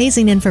 the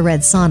amazing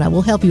infrared sauna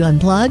will help you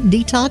unplug,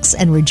 detox,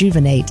 and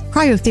rejuvenate.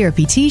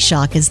 Cryotherapy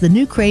T-Shock is the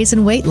new craze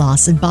in weight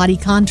loss and body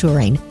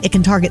contouring. It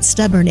can target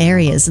stubborn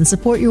areas and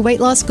support your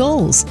weight loss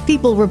goals.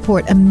 People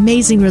report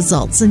amazing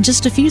results in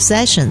just a few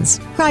sessions.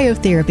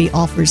 Cryotherapy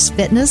offers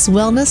fitness,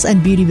 wellness,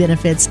 and beauty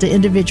benefits to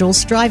individuals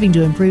striving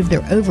to improve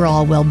their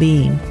overall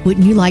well-being.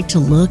 Wouldn't you like to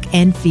look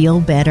and feel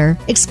better?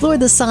 Explore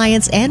the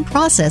science and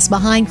process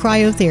behind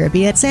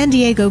cryotherapy at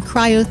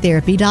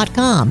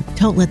SanDiegoCryotherapy.com.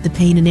 Don't let the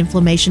pain and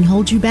inflammation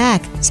hold you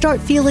back.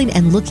 Start feeling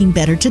and looking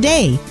better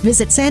today.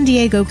 Visit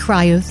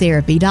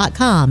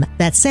SanDiegoCryotherapy.com.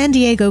 That's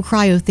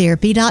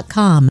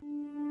SanDiegoCryotherapy.com.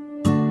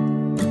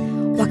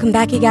 Welcome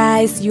back, you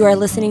guys. You are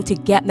listening to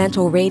Get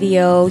Mental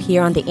Radio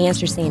here on The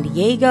Answer San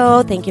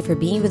Diego. Thank you for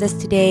being with us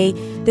today.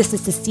 This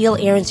is Cecile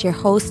Ahrens, your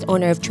host,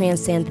 owner of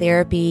Transcend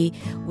Therapy,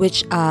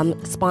 which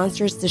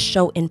sponsors the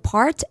show in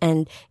part.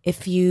 And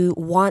if you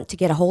want to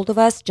get a hold of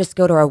us, just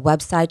go to our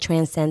website,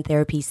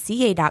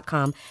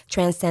 transcendtherapyca.com,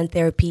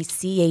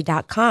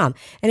 transcendtherapyca.com.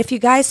 And if you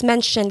guys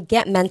mention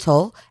Get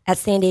Mental at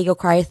San Diego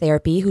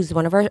Cryotherapy, who's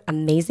one of our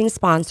amazing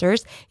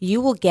sponsors,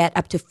 you will get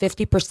up to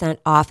 50%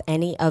 off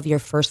any of your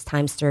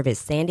first-time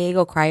service.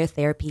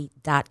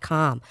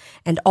 SanDiegoCryotherapy.com.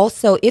 And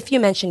also, if you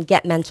mention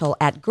Get Mental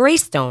at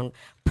Greystone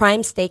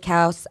Prime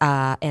Steakhouse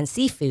and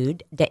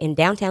Seafood in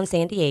downtown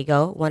San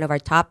Diego, one of our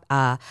top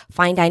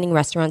fine dining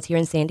restaurants here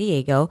in San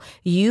Diego,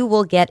 you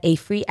will get a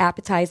free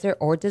appetizer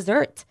or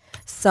dessert.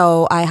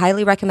 So I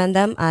highly recommend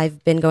them.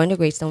 I've been going to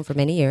Greystone for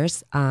many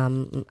years.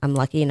 I'm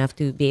lucky enough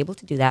to be able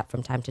to do that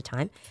from time to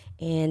time.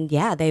 And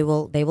yeah, they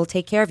will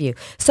take care of you.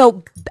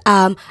 So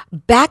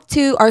back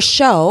to our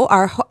show.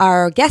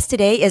 Our guest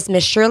today is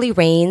Miss Shirley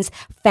Raines,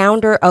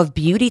 founder of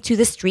Beauty to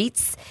the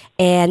Streets,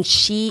 and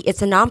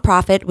it's a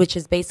nonprofit which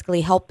is basically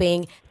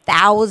helping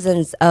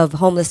thousands of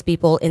homeless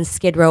people in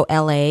Skid Row,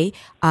 LA.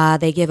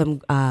 They give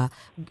them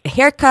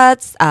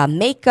haircuts,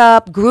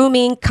 makeup,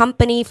 grooming,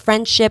 company,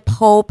 friendship,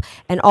 hope,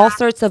 and all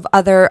sorts of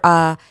other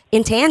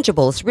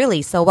intangibles,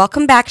 really. So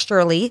welcome back,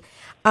 Shirley.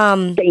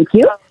 Thank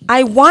you.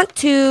 I want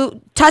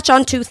to touch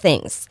on two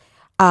things.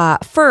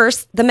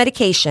 First, the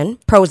medication,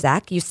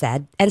 Prozac, you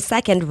said, and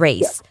second,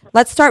 race.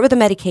 Let's start with the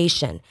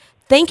medication.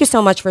 thank you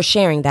so much for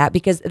sharing that,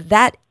 because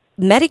that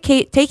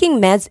taking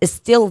meds is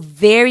still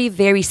very,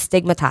 very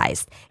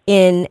stigmatized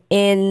in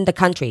the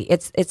country.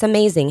 It's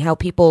amazing how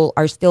people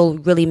are still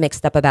really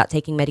mixed up about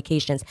taking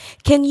medications.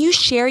 Can you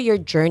share your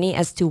journey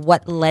as to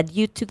what led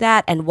you to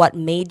that, and what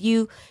made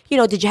you,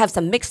 did you have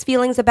some mixed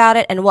feelings about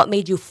it, and what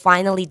made you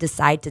finally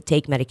decide to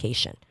take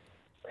medication?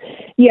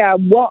 Yeah,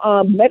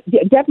 well,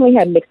 definitely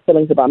had mixed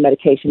feelings about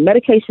medication.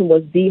 Medication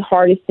was the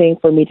hardest thing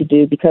for me to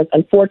do because,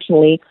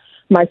 unfortunately,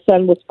 my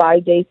son was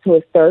 5 days to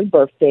his third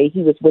birthday.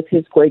 He was with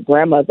his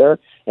great-grandmother,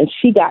 and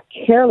she got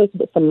careless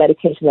with some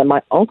medication that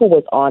my uncle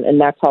was on, and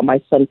that's how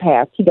my son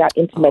passed. He got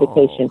into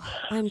medication.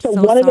 I'm so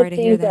so one of sorry the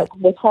to hear things that that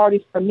was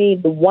hardest for me,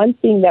 the one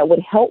thing that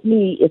would help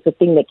me is the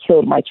thing that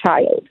killed my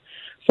child.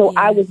 So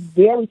I was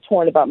very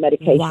torn about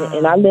medication,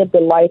 and I lived a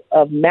life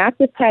of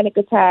massive panic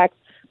attacks,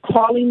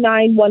 calling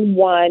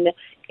 911,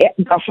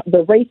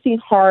 the racing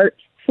heart,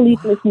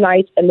 sleepless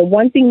nights, and the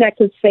one thing that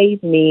could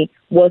save me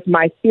was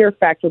my fear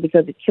factor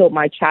because it killed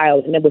my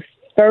child. And it was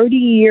 30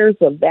 years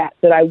of that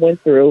I went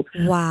through.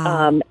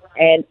 Wow.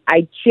 And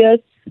I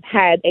just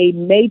had a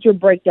major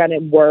breakdown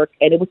at work,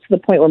 and it was to the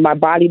point where my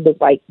body was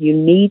like, you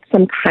need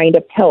some kind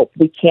of help.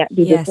 We can't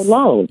do this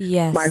alone.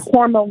 Yes. My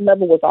hormone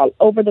level was all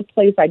over the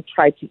place. I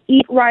tried to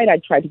eat right. I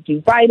tried to do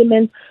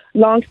vitamins.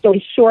 Long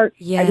story short,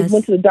 I just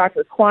went to the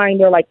doctor crying.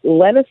 They're like,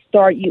 let us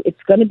start you.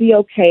 It's going to be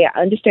okay. I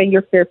understand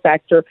your fear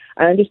factor.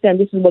 I understand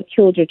this is what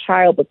killed your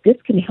child, but this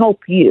can help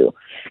you.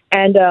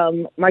 And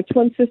my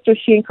twin sister,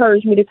 she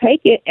encouraged me to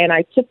take it, and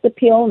I took the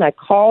pill, and I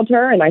called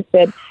her, and I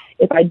said,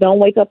 if I don't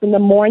wake up in the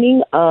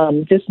morning,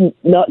 just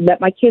let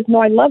my kids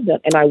know I love them.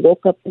 And I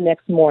woke up the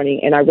next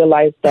morning, and I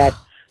realized that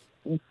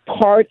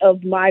part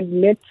of my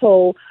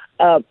mental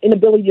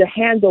inability to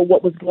handle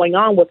what was going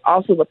on was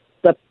also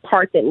the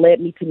part that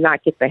led me to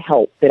not get the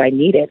help that I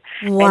needed.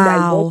 Wow. And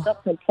I woke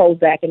up from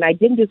Prozac, and I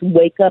didn't just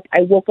wake up.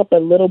 I woke up a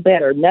little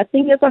better.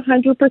 Nothing is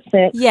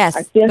 100%.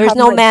 Yes, there's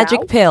no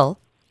magic pill.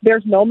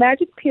 There's no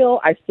magic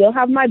pill. I still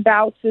have my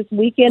bouts this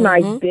weekend.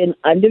 I've been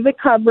under the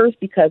covers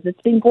because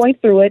it's been going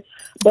through it,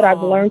 but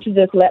I've learned to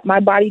just let my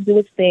body do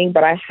its thing.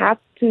 But I have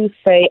to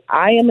say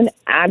I am an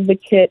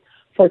advocate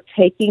for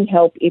taking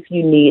help if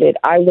you need it.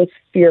 I was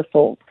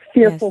fearful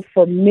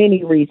for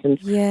many reasons,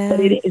 but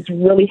it has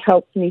really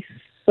helped me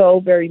so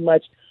very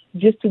much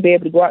just to be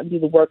able to go out and do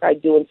the work I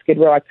do in Skid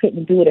Row. I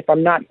couldn't do it if I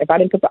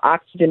didn't put the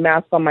oxygen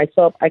mask on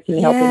myself. I can't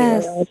help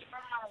anyone else.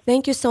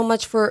 Thank you so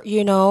much for,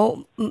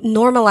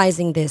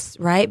 normalizing this,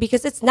 right?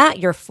 Because it's not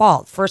your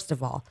fault, first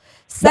of all.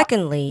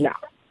 Secondly,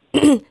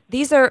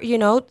 these are,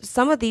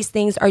 some of these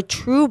things are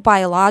true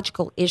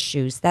biological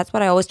issues. That's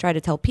what I always try to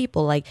tell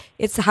people. Like,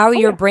 it's how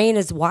your brain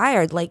is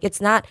wired. Like,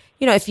 it's not,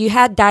 if you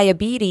had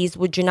diabetes,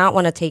 would you not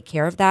want to take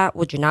care of that?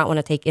 Would you not want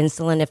to take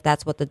insulin if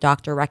that's what the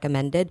doctor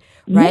recommended,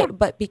 right? Yeah.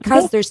 But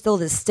because there's still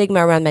this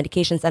stigma around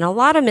medications and a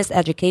lot of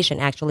miseducation,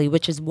 actually,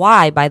 which is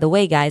why, by the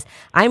way, guys,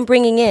 I'm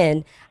bringing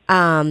in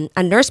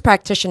a nurse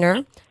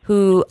practitioner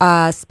who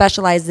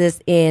specializes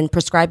in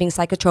prescribing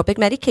psychotropic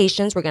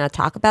medications. We're going to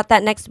talk about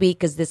that next week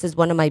because this is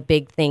one of my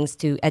big things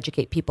to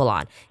educate people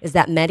on, is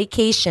that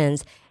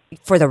medications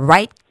for the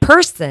right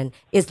person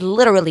is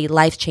literally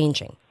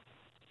life-changing.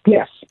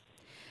 Yes,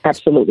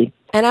 absolutely.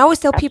 And I always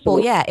tell people,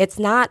 it's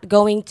not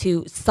going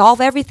to solve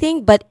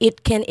everything, but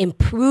it can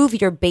improve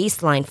your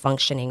baseline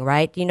functioning,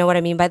 right? You know what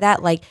I mean by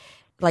that?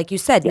 Like you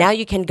said, now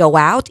you can go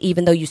out,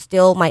 even though you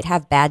still might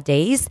have bad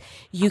days.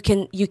 You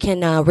can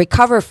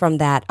recover from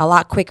that a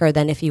lot quicker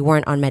than if you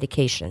weren't on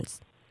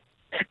medications.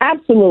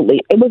 Absolutely.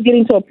 It was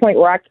getting to a point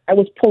where I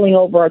was pulling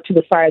over to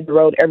the side of the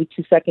road every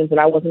 2 seconds, and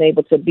I wasn't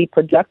able to be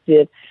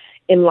productive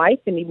in life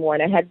anymore,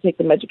 and I had to take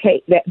the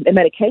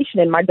medication.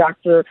 And my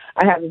doctor,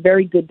 I have a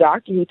very good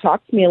doctor who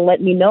talked to me and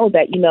let me know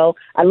that,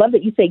 I love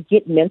that you say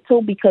get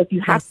mental, because you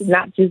have to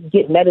not just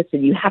get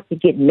medicine, you have to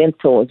get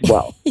mental as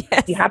well.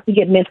 You have to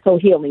get mental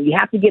healing. You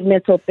have to get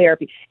mental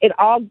therapy. It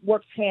all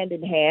works hand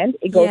in hand.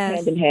 It goes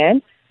hand in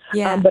hand.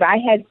 But I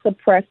had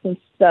suppressed some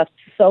stuff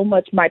so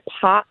much. My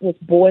pot was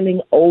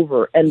boiling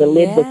over and the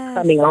lid was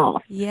coming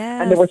off.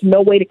 And there was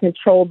no way to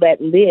control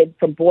that lid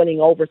from boiling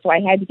over, so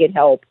I had to get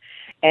help.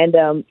 And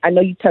I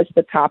know you touched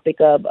the topic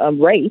of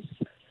race.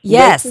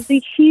 Yes. Race is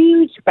a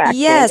huge factor.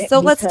 Yes, so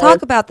let's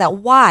talk about that.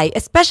 Why?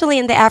 Especially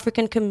in the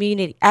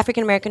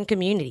African-American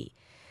community.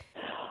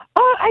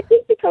 I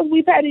think because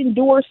we've had to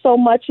endure so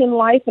much in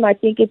life, and I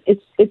think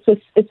it's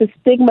a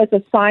stigma, it's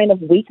a sign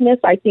of weakness.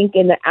 I think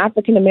in the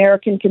African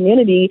American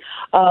community,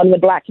 the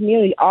Black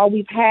community, all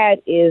we've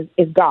had is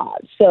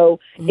God. So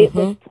it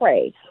was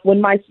pray.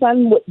 When my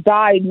son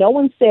died, no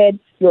one said,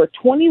 you're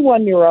a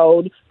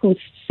 21-year-old who's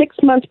 6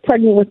 months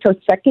pregnant with her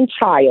second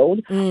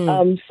child.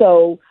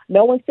 So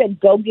no one said,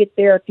 go get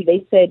therapy.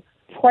 They said,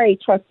 pray,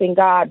 trust in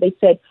God. They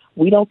said,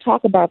 we don't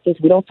talk about this.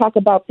 We don't talk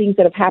about things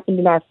that have happened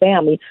in our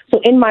family.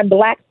 So in my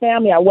Black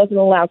family, I wasn't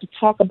allowed to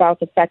talk about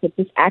the fact that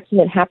this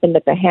accident happened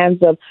at the hands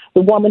of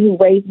the woman who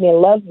raised me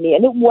and loved me.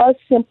 And it was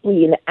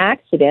simply an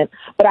accident,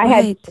 but I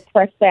had to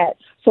suppress that.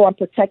 So I'm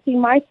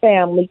protecting my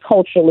family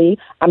culturally.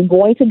 I'm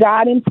going to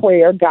God in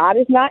prayer. God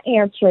is not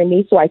answering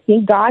me, so I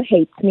think God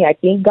hates me. I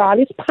think God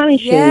is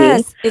punishing me.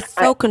 Yes, it's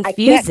so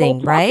confusing, I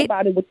can't go right? talk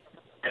about it. It's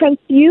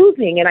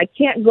confusing, and I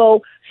can't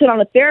go sit on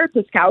a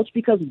therapist's couch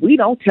because we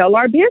don't tell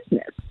our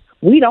business.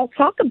 We don't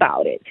talk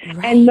about it.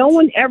 Right. And no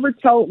one ever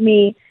told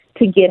me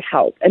to get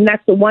help. And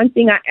that's the one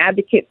thing I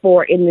advocate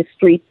for in the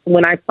streets.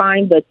 When I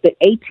find that the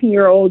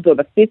 18-year-olds or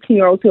the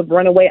 15-year-olds who have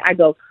run away, I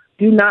go,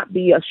 do not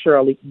be a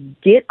Shirley.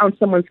 Get on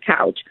someone's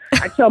couch.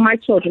 I tell my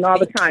children all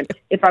the time,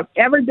 if I've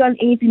ever done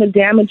anything to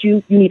damage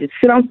you, you need to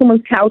sit on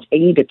someone's couch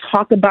and you need to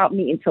talk about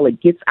me until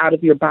it gets out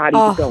of your body.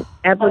 You don't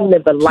ever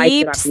live the life that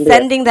I've lived. Keep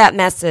sending that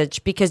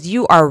message because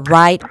you are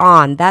right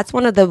on. That's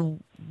one of the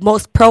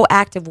most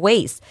proactive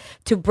ways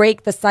to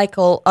break the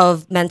cycle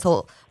of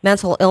mental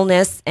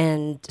illness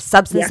and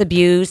substance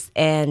abuse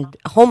and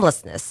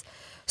homelessness.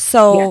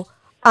 So,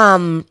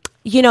 going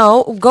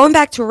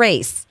back to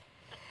race,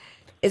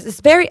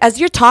 it's very, as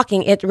you're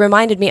talking, it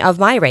reminded me of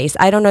my race.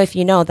 I don't know if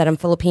you know that I'm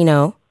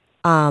Filipino,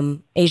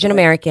 Asian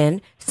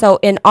American. So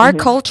in our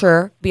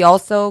culture, we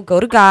also go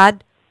to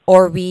God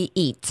or we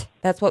eat.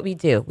 That's what we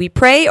do. We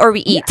pray or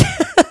we eat.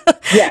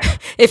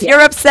 If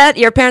you're upset,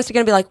 your parents are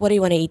going to be like, "What do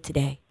you want to eat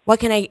today? What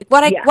can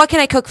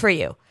I cook for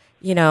you?"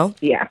 You know?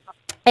 Yeah.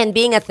 And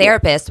being a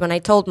therapist, when I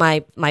told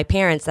my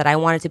parents that I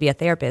wanted to be a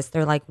therapist,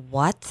 they're like,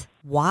 "What?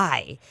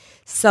 Why?"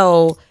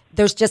 So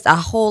there's just a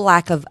whole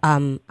lack of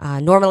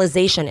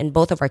normalization in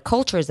both of our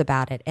cultures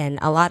about it. And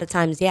a lot of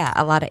times,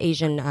 a lot of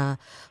Asian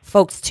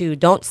folks, too,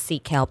 don't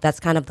seek help. That's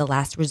kind of the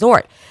last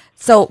resort.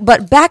 So,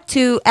 but back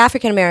to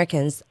African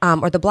Americans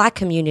or the Black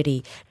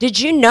community, did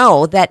you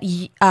know that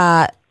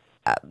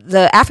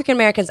the African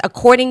Americans,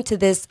 according to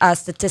this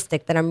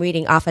statistic that I'm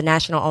reading off of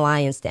National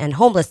Alliance to End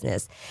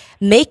Homelessness,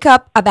 make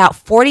up about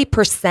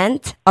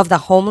 40% of the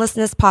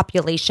homelessness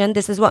population.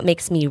 This is what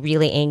makes me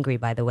really angry,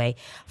 by the way.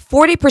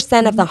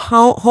 40% of the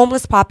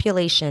homeless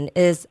population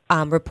is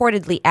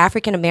reportedly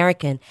African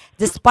American,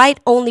 despite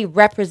only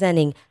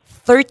representing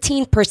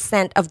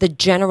 13% of the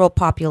general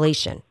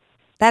population.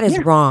 That is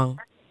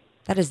wrong.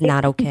 That is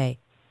not okay.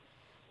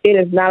 It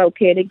is not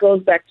okay. And it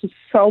goes back to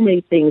so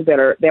many things that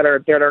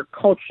are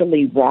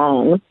culturally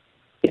wrong.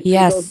 It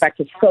goes back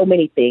to so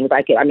many things.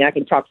 I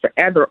can talk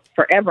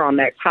forever on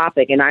that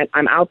topic. And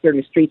I'm out there in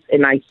the streets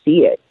and I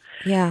see it.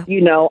 Yeah.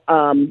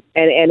 And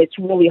it's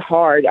really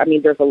hard. I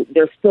mean,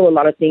 there's still a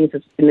lot of things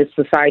in this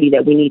society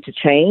that we need to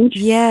change.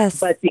 Yes.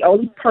 But the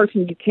only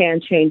person you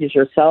can change is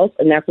yourself.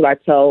 And that's what I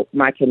tell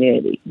my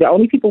community. The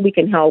only people we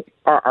can help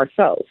are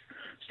ourselves.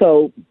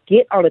 So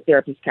get on a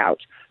therapist's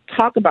couch.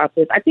 Talk about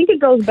this. I think it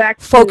goes back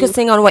to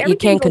focusing on what you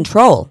can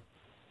control.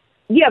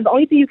 Yeah, the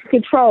only thing you can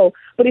control.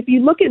 But if you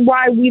look at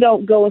why we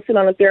don't go and sit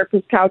on a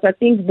therapist's couch, I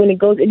think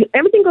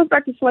everything goes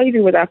back to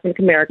slavery with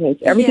African Americans.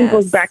 Everything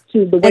goes back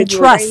to the way you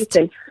were raised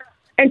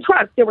and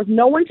trust. There was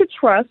no one to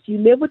trust. You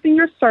lived within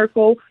your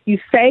circle. You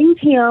sang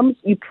hymns.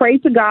 You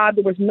prayed to God.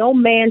 There was no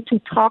man to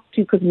talk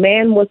to because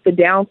man was the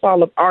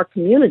downfall of our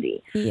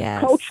community. Yes.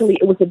 Culturally,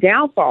 it was a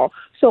downfall.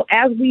 So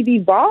as we've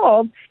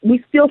evolved,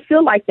 we still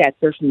feel like that.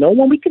 There's no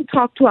one we can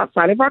talk to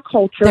outside of our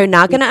culture. They're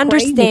not going to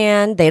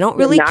understand. They don't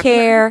really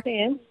care.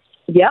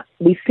 Yep.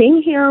 We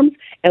sing hymns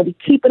and we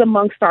keep it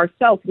amongst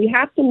ourselves. We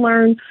have to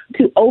learn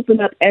to open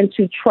up and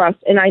to trust.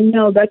 And I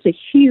know that's a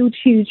huge,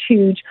 huge,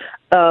 huge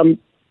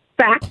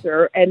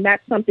factor, and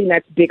that's something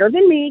that's bigger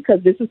than me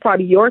because this is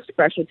probably your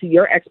specialty,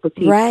 your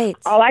expertise. Right.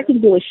 All I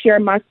can do is share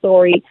my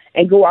story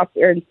and go out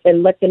there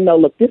and let them know,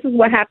 look, this is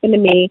what happened to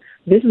me.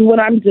 This is what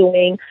I'm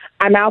doing.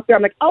 I'm out there.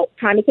 I'm like,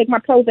 time to take my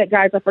Prozac,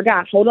 guys. I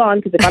forgot. Hold on,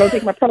 because if I don't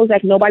take my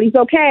Prozac, nobody's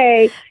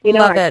okay.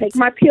 I take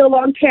my pill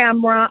on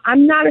camera.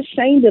 I'm not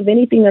ashamed of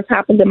anything that's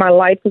happened in my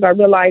life because I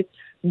realize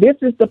this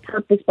is the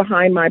purpose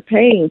behind my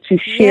pain, to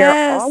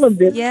share all of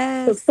this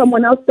so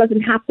someone else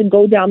doesn't have to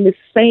go down this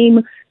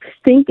same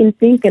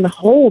thinking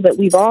hole that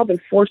we've all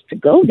been forced to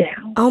go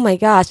down. Oh my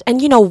gosh.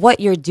 And you know what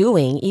you're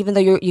doing, even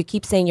though you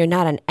keep saying you're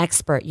not an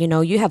expert,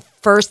 you have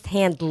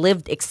firsthand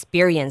lived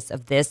experience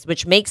of this,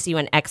 which makes you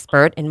an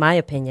expert, in my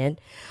opinion.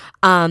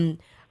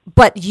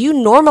 But you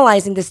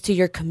normalizing this to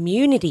your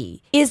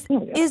community is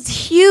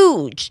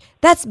huge.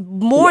 That's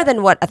more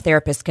than what a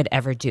therapist could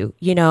ever do,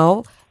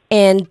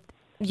 And,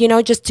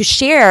 just to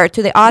share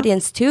to the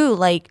audience too,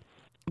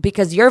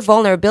 because your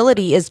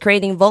vulnerability is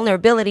creating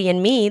vulnerability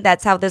in me.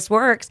 That's how this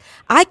works.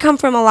 I come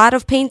from a lot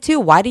of pain too.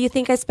 Why do you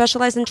think I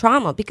specialize in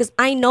trauma? Because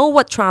I know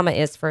what trauma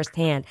is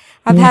firsthand.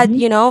 I've had,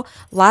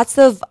 lots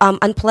of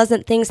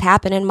unpleasant things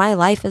happen in my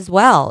life as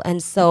well.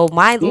 And so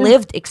my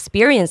lived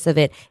experience of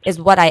it is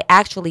what I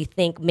actually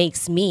think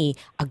makes me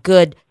a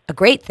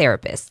great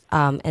therapist.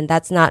 And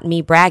that's not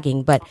me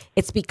bragging, but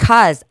it's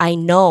because I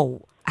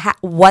know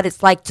what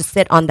it's like to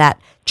sit on that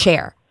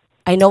chair.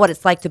 I know what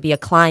it's like to be a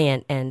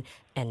client and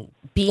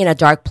be in a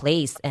dark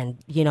place and,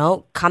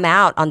 come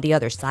out on the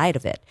other side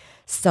of it.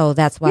 So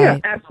that's why. Yeah,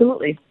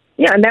 absolutely.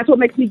 Yeah, and that's what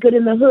makes me good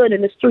in the hood,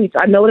 in the streets.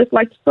 I know what it's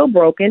like to feel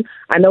broken.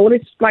 I know what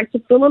it's like to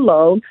feel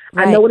alone.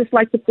 Right. I know what it's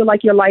like to feel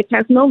like your life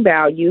has no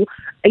value.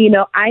 You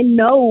know, I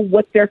know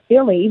what they're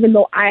feeling. Even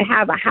though I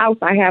have a house,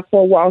 I have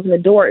 4 walls and a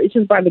door. It's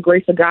just by the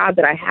grace of God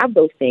that I have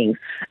those things.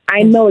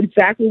 I know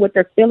exactly what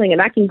they're feeling, and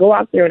I can go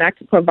out there and I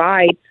can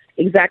provide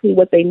exactly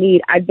what they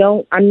need. I'm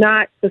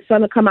not the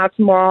sun will come out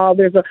tomorrow.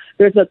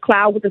 There's a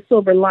cloud with a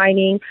silver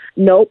lining.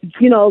 Nope.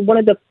 You know, one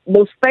of the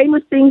most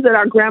famous things that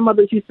our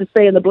grandmothers used to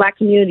say in the Black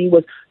community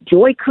was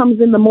joy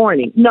comes in the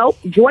morning. Nope.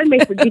 Joy may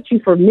forget you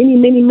for many,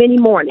 many, many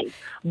mornings.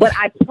 But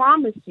I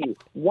promise you,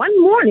 one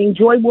morning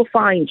joy will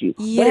find you.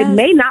 Yes. But it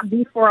may not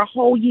be for a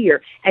whole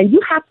year. And you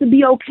have to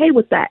be okay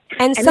with that.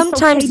 And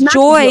sometimes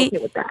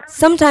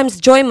sometimes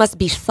joy must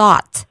be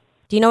sought.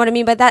 Do you know what I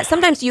mean by that?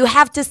 Sometimes you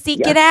have to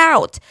seek it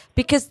out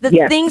because the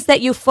things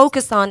that you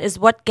focus on is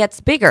what gets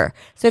bigger.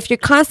 So if you're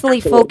constantly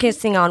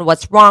focusing on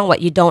what's wrong,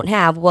 what you don't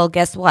have, well,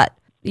 guess what?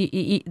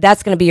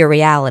 That's going to be your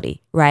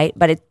reality, right?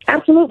 But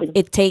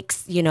it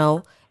takes, you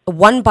know,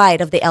 one bite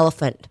of the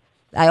elephant.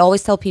 I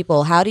always tell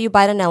people, how do you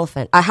bite an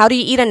elephant? How do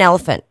you eat an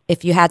elephant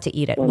if you had to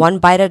eat it? One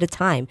bite at a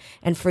time.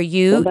 And for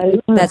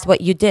you, that's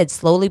what you did.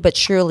 Slowly but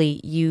surely,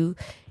 you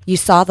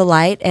saw the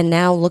light, and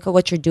now look at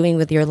what you're doing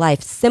with your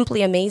life.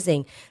 Simply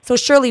amazing. So,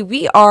 Shirley,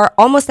 we are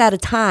almost out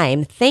of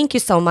time. Thank you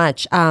so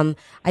much. I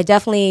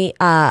definitely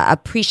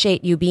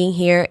appreciate you being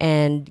here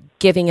and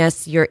giving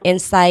us your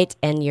insight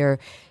and your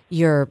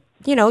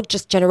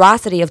just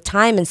generosity of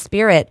time and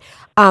spirit.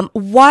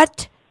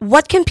 What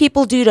can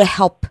people do to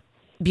help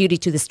Beauty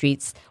to the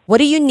Streets? What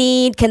do you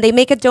need? Can they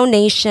make a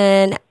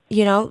donation?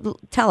 You know,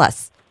 tell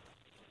us.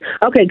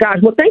 Okay, gosh.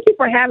 Well, thank you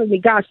for having me.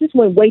 Gosh, this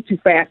went way too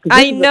fast.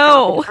 I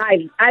know.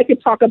 I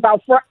could talk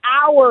about for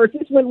hours.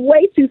 This went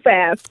way too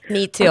fast.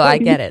 Me too. I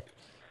get it.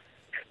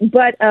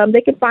 But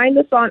they can find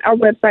us on our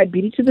website,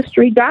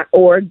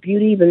 beautytothestreet.org.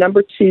 Beauty, the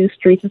number 2,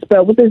 streets is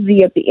spelled with a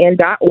Z at the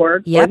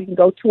end.org. Yep. Or you can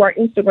go to our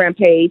Instagram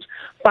page,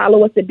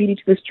 follow us at Beauty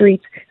to the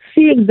Streets,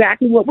 see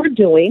exactly what we're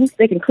doing.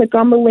 They can click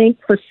on the link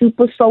for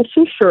Super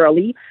Social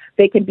Shirley.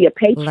 They can be a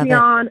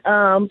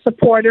Patreon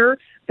supporter,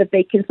 that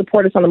they can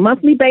support us on a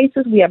monthly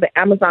basis. We have an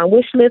Amazon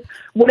wish list.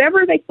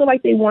 Whatever they feel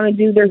like they want to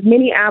do, there's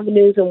many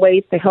avenues and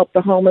ways to help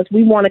the homeless.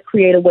 We want to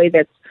create a way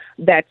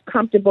that's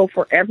comfortable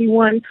for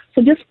everyone.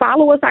 So just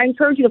follow us. I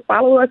encourage you to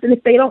follow us. And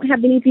if they don't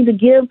have anything to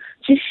give,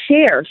 just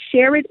share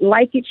it,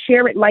 like it,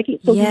 share it, like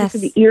it. So you get to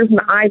the ears and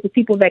the eyes of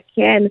people that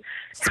can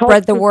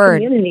spread the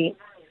word. Community.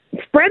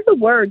 Spread the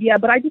word, yeah.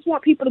 But I just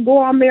want people to go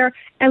on there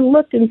and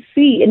look and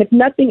see. And if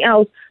nothing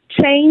else,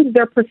 change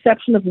their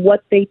perception of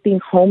what they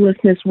think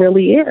homelessness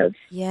really is.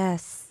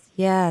 Yes,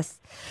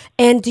 yes.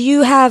 And do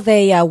you have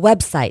a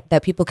website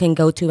that people can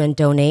go to and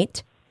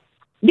donate?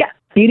 Yes,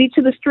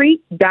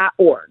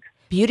 beautytothestreet.org.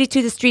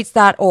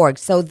 Beautytothestreets.org.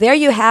 So there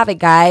you have it,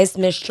 guys.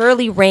 Miss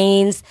Shirley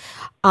Raines,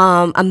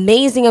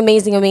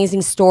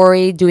 amazing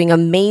story, doing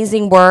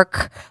amazing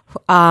work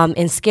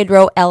in Skid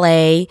Row,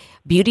 LA.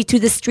 Beauty to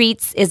the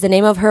Streets is the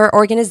name of her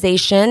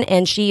organization,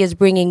 and she is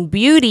bringing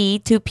beauty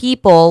to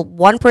people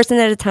one person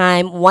at a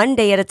time, one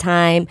day at a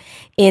time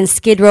in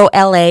Skid Row,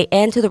 LA,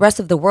 and to the rest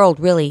of the world,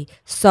 really.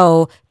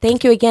 So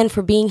thank you again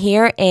for being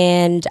here,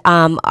 and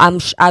I'm going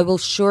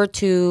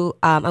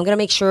to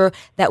make sure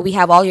that we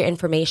have all your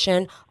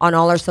information on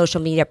all our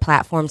social media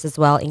platforms as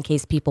well, in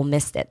case people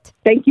missed it.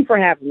 Thank you for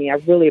having me. I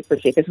really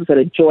appreciate it. This was an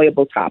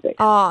enjoyable topic.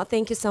 Oh,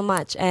 thank you so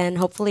much, and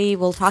hopefully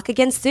we'll talk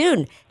again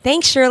soon.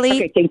 Thanks, Shirley.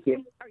 Okay, thank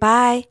you.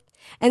 Bye.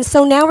 And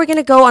so now we're going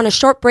to go on a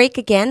short break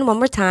again, one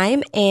more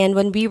time. And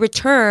when we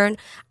return,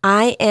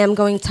 I am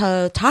going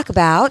to talk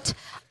about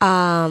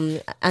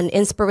an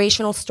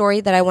inspirational story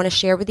that I want to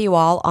share with you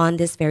all on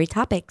this very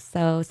topic.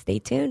 So stay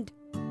tuned.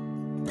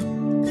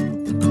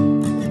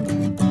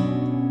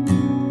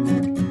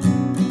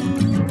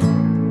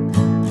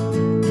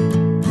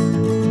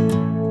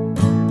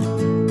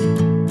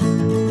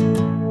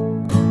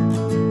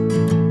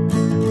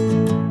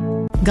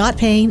 Got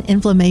pain,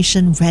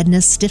 inflammation,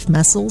 redness, stiff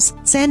muscles?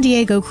 San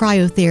Diego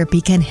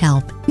Cryotherapy can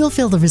help. You'll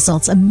feel the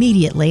results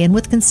immediately, and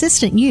with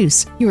consistent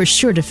use, you are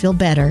sure to feel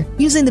better.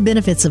 Using the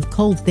benefits of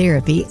cold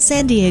therapy,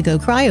 San Diego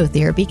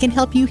Cryotherapy can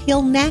help you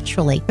heal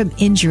naturally from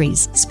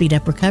injuries, speed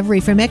up recovery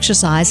from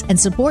exercise, and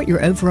support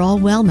your overall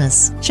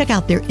wellness. Check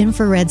out their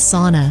infrared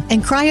sauna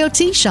and Cryo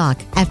T-Shock.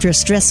 After a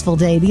stressful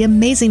day, the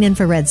amazing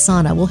infrared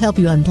sauna will help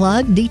you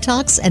unplug,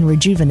 detox, and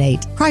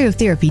rejuvenate.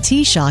 Cryotherapy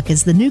T-Shock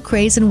is the new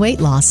craze in weight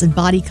loss and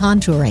body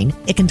contouring.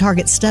 It can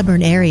target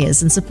stubborn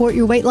areas and support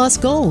your weight loss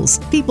goals.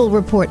 People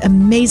report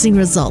amazing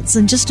results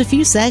in just a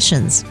few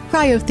sessions.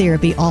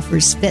 Cryotherapy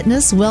offers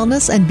fitness,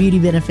 wellness, and beauty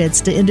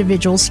benefits to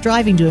individuals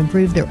striving to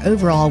improve their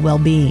overall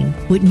well-being.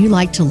 Wouldn't you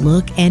like to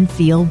look and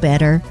feel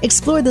better?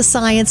 Explore the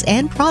science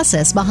and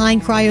process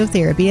behind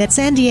cryotherapy at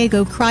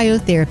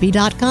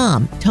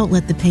SanDiegoCryotherapy.com. Don't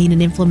let the pain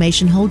and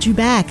inflammation hold you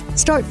back.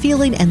 Start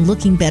feeling and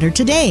looking better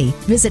today.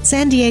 Visit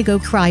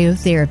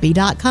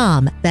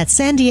SanDiegoCryotherapy.com. That's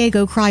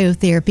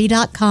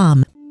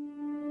SanDiegoCryotherapy.com.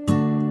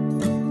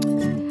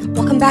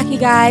 Welcome back, you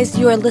guys.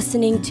 You are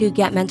listening to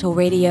Get Mental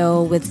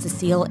Radio with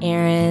Cecile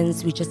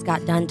Ahrens. We just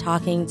got done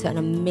talking to an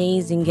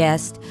amazing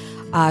guest,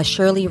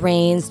 Shirley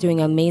Raines, doing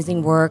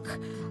amazing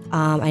work.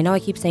 I know I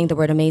keep saying the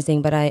word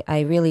amazing, but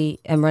I really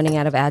am running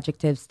out of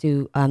adjectives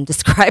to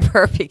describe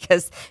her,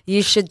 because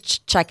you should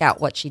check out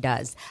what she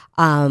does.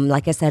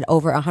 Like I said,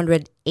 over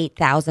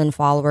 108,000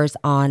 followers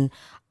on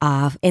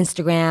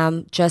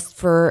Instagram, just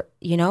for,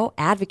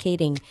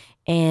 advocating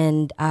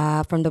and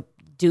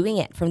doing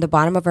it from the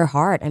bottom of her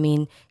heart. I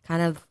mean,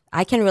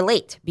 I can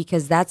relate,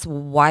 because that's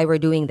why we're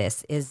doing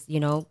this, is,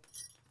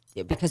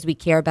 because we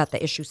care about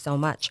the issue so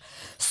much.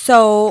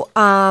 So,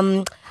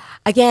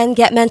 again,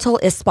 Get Mental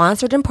is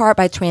sponsored in part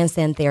by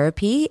Transcend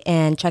Therapy,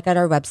 and check out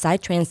our website,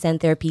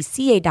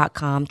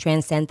 transcendtherapyca.com,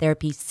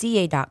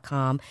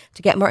 transcendtherapyca.com,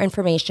 to get more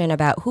information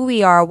about who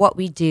we are, what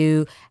we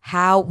do,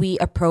 how we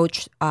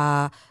approach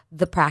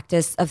the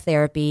practice of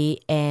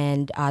therapy,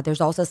 and there's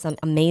also some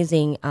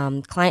amazing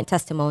client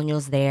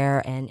testimonials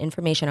there and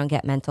information on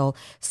Get Mental.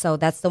 So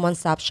that's the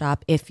one-stop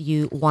shop if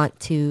you want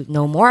to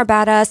know more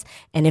about us,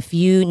 and if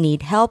you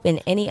need help in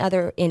any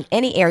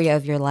area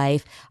of your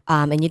life,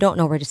 and you don't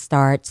know where to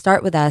start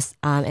with us,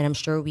 and I'm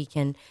sure we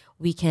can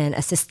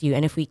assist you.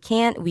 And if we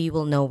can't, we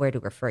will know where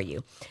to refer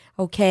you.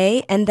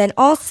 Okay. And then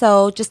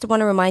also, just want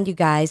to remind you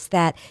guys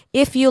that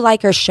if you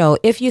like our show,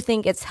 if you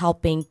think it's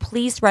helping,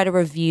 please write a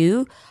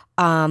review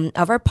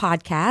of our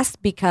podcast,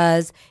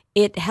 because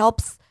it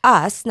helps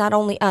us, not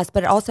only us,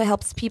 but it also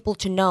helps people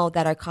to know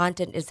that our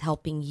content is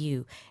helping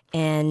you.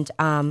 And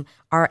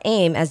our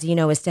aim, as you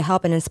know, is to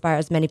help and inspire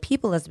as many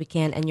people as we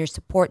can, and your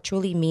support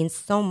truly means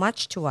so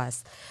much to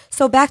us.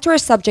 So back to our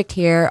subject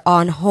here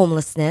on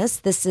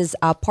homelessness. This is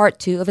part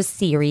 2 of a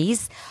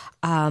series.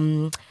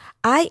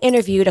 I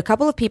interviewed a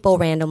couple of people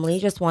randomly,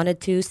 just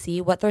wanted to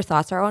see what their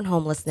thoughts are on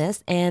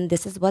homelessness, and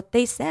this is what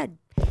they said.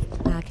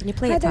 Can you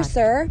play it, Todd? Hi there,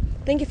 sir.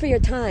 Thank you for your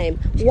time.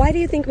 Why do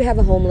you think we have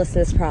a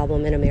homelessness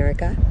problem in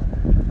America?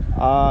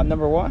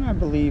 Number one, I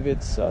believe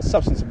it's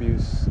substance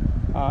abuse.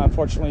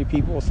 Unfortunately,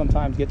 people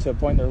sometimes get to a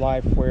point in their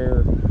life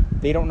where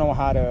they don't know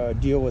how to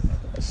deal with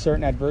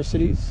certain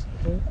adversities,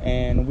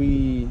 and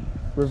we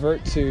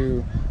revert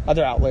to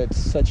other outlets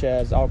such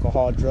as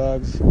alcohol,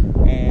 drugs,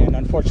 and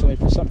unfortunately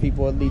for some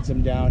people it leads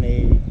them down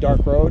a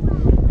dark road,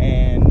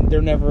 and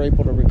they're never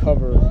able to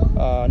recover.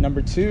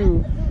 Number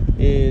two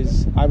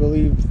is, I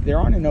believe there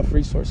aren't enough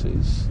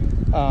resources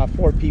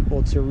for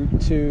people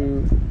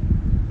to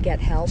get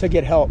help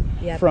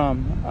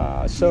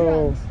from.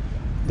 So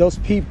those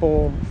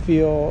people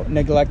feel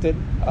neglected,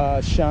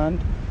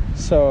 shunned.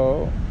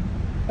 So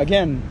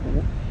again,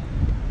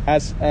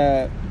 as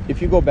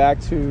if you go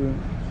back to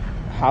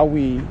how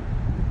we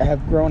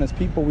have grown as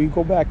people, we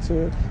go back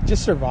to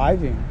just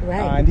surviving.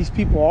 Right. And these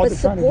people, all they're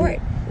trying to do,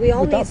 we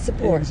all need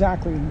support.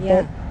 Exactly.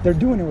 Yeah. But they're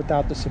doing it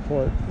without the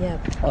support. Yeah.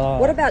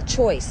 What about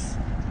choice?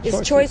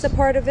 Is choice a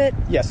part of it?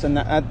 Yes, and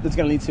that's going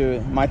to lead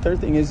to my third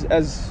thing is,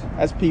 as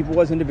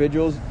people, as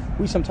individuals,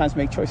 we sometimes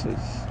make choices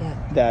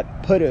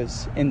that put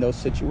us in those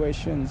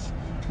situations.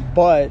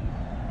 But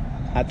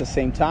at the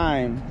same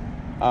time,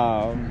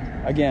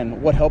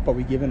 again, what help are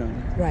we giving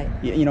them? Right.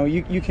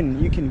 You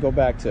can go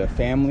back to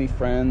family,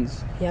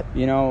 friends. Yep.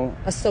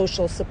 A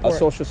social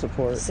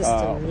support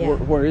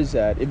system. Where is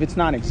that? If it's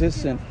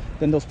non-existent,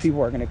 then those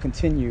people are going to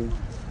continue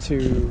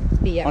to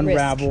be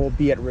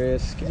at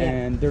risk,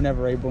 and they're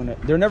never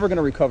going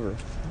to recover.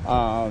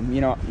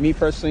 Me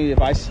personally,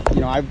 if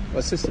I've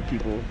assisted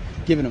people,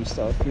 giving them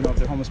stuff, if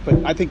they're homeless.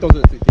 But I think those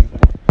are the 3 things.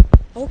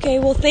 Okay,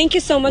 well, thank you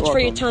so much for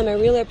your time. I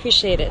really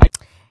appreciate it.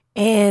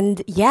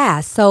 And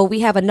so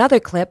we have another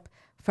clip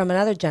from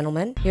another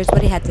gentleman. Here's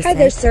what he had to say. Hi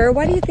there, sir.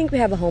 Why do you think we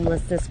have a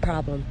homelessness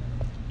problem?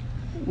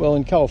 Well,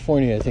 in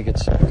California, I think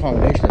it's a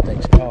combination of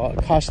things.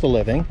 Cost of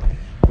living,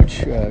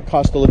 which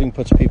cost of living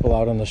puts people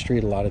out on the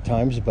street a lot of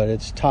times, but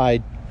it's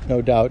tied,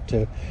 no doubt,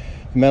 to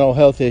mental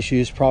health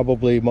issues,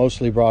 probably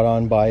mostly brought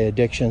on by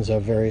addictions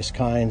of various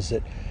kinds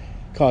that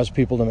cause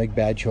people to make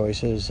bad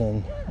choices,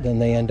 and then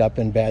they end up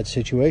in bad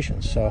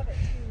situations. So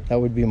that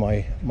would be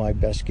my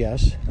best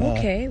guess.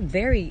 Okay,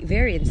 very,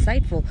 very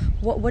insightful.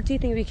 What do you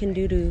think we can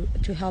do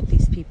to help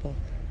these people?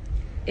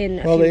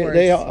 Well,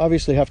 they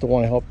obviously have to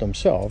want to help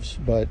themselves,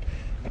 but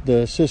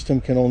the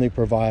system can only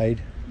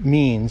provide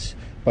means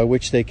by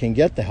which they can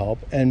get the help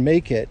and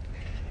make it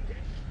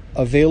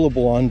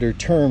available under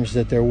terms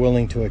that they're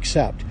willing to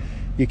accept.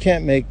 You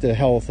can't make the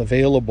health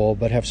available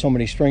but have so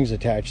many strings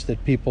attached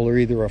that people are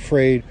either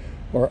afraid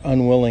or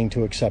unwilling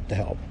to accept the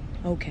help.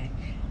 Okay.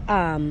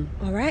 All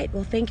right.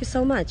 Well, thank you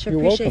so much. I You're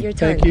appreciate welcome. your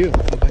time. Thank you.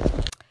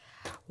 Bye-bye.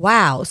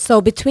 Wow.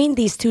 So between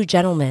these two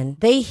gentlemen,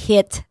 they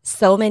hit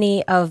so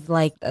many of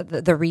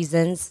the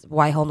reasons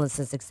why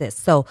homelessness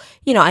exists. So,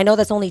 I know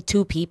that's only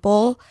 2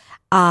 people,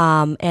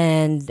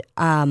 and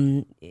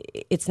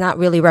it's not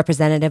really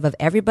representative of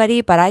everybody,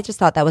 but I just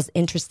thought that was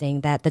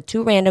interesting that the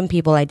 2 random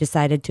people I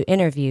decided to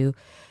interview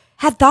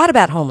had thought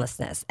about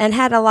homelessness and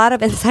had a lot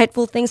of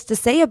insightful things to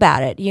say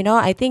about it. You know,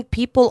 I think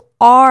people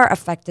are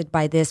affected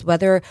by this,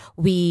 whether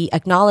we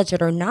acknowledge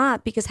it or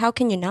not, because how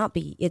can you not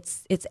be?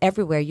 It's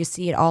everywhere. You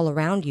see it all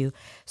around you.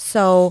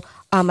 So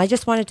I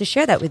just wanted to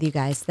share that with you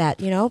guys, that,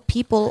 you know,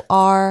 people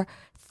are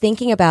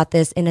thinking about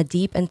this in a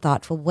deep and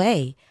thoughtful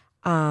way.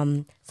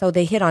 So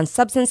they hit on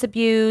substance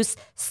abuse,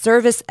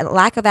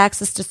 lack of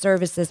access to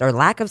services or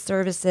lack of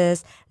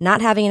services,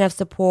 not having enough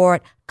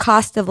support,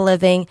 cost of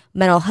living,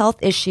 mental health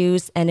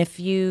issues. And if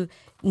you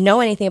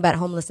know anything about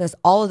homelessness,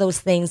 all of those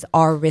things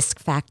are risk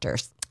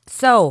factors.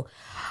 So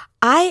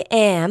I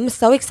am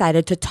so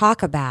excited to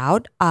talk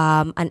about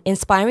an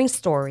inspiring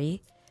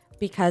story,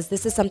 because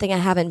this is something I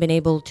haven't been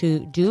able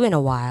to do in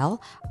a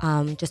while,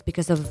 just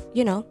because of,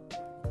 you know,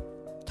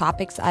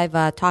 topics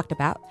I've talked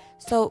about.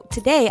 So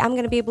today I'm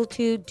going to be able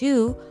to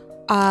do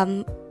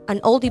an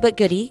oldie but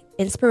goodie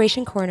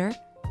inspiration corner.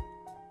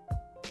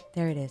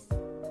 There it is.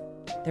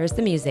 There's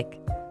the music.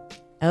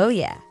 Oh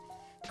yeah.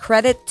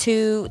 Credit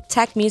to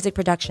Tech Music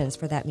Productions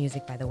for that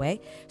music, by the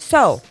way.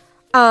 So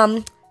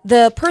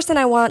the person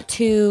I want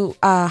to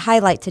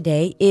highlight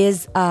today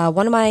is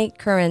one of my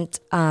current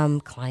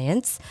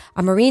clients,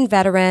 a Marine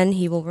veteran.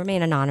 He will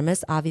remain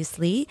anonymous,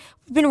 obviously.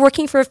 We've been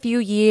working for a few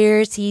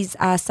years. He's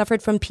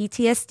suffered from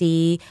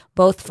PTSD,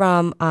 both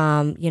from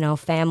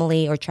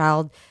family or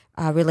child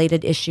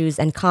related issues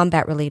and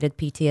combat related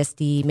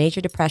PTSD,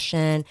 major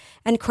depression,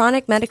 and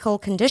chronic medical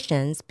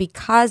conditions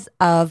because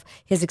of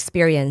his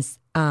experience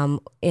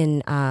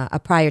in a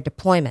prior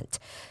deployment.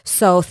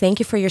 So thank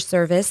you for your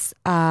service.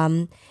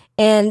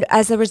 And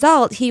as a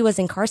result, he was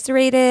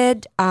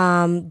incarcerated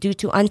due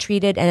to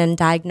untreated and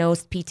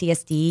undiagnosed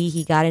PTSD.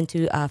 He got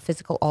into a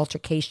physical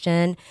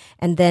altercation,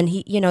 and then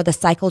the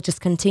cycle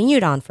just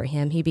continued on for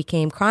him. He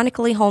became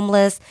chronically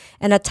homeless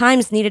and at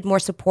times needed more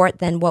support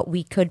than what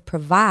we could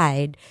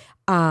provide.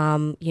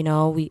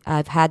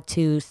 I've had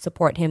to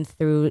support him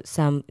through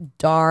some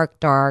dark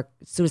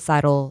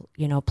suicidal,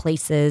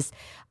 places,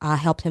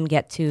 helped him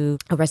get to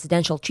a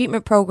residential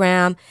treatment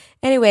program.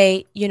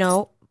 Anyway,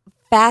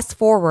 fast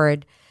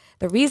forward.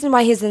 The reason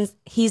why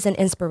he's an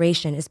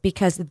inspiration is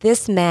because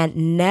this man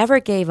never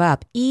gave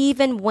up,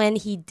 even when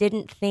he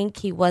didn't think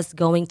he was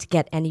going to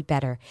get any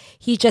better.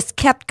 He just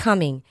kept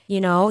coming,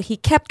 he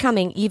kept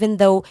coming even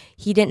though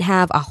he didn't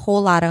have a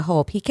whole lot of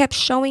hope. He kept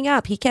showing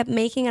up. He kept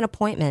making an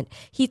appointment.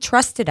 He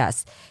trusted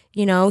us.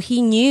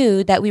 He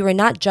knew that we were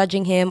not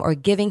judging him or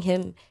giving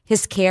him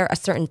his care a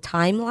certain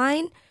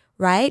timeline.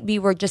 Right? We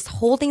were just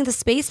holding the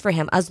space for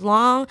him as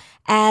long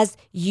as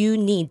you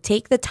need.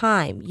 Take the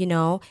time,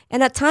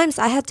 And at times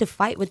I had to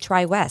fight with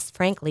TriWest,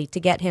 frankly, to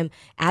get him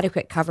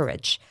adequate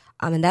coverage.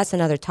 And that's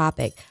another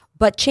topic.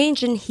 But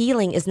change and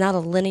healing is not a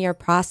linear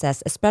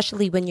process,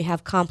 especially when you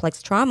have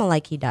complex trauma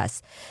like he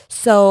does.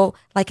 So,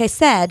 like I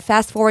said,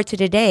 fast forward to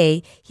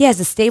today, he has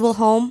a stable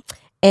home.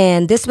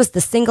 And this was the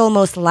single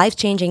most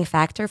life-changing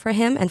factor for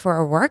him and for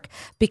our work,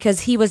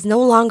 because he was no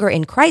longer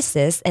in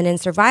crisis and in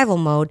survival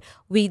mode.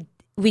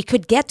 We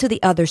could get to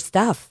the other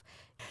stuff.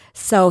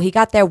 So he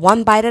got there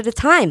one bite at a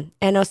time.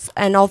 And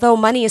although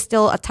money is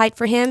still tight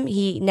for him,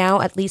 he now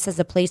at least has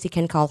a place he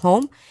can call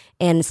home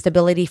and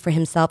stability for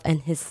himself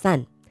and his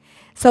son.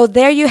 So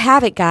there you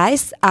have it,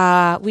 guys.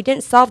 We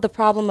didn't solve the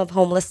problem of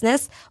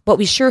homelessness, but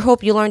we sure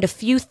hope you learned a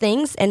few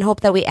things and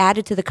hope that we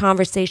added to the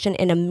conversation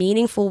in a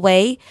meaningful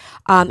way.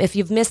 If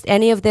you've missed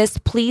any of this,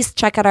 please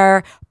check out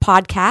our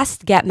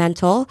podcast, Get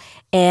Mental.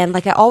 And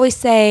like I always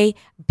say,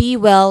 be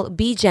well,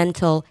 be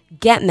gentle,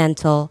 get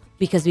mental,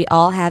 because we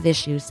all have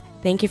issues.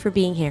 Thank you for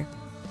being here.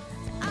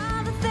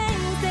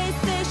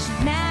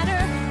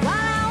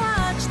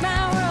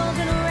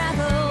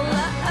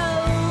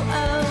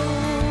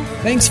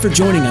 Thanks for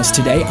joining us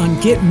today on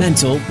Get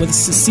Mental with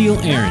Cecile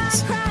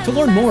Ahrens. To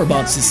learn more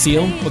about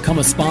Cecile, become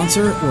a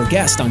sponsor or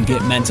guest on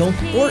Get Mental,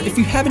 or if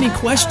you have any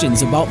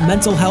questions about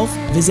mental health,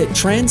 visit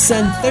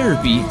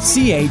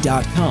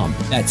transcendtherapyca.com.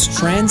 That's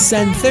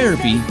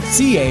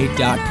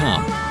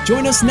transcendtherapyca.com.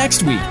 Join us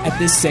next week at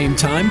this same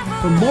time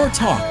for more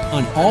talk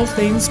on all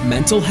things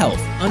mental health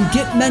on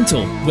Get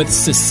Mental with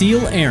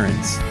Cecile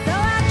Ahrens.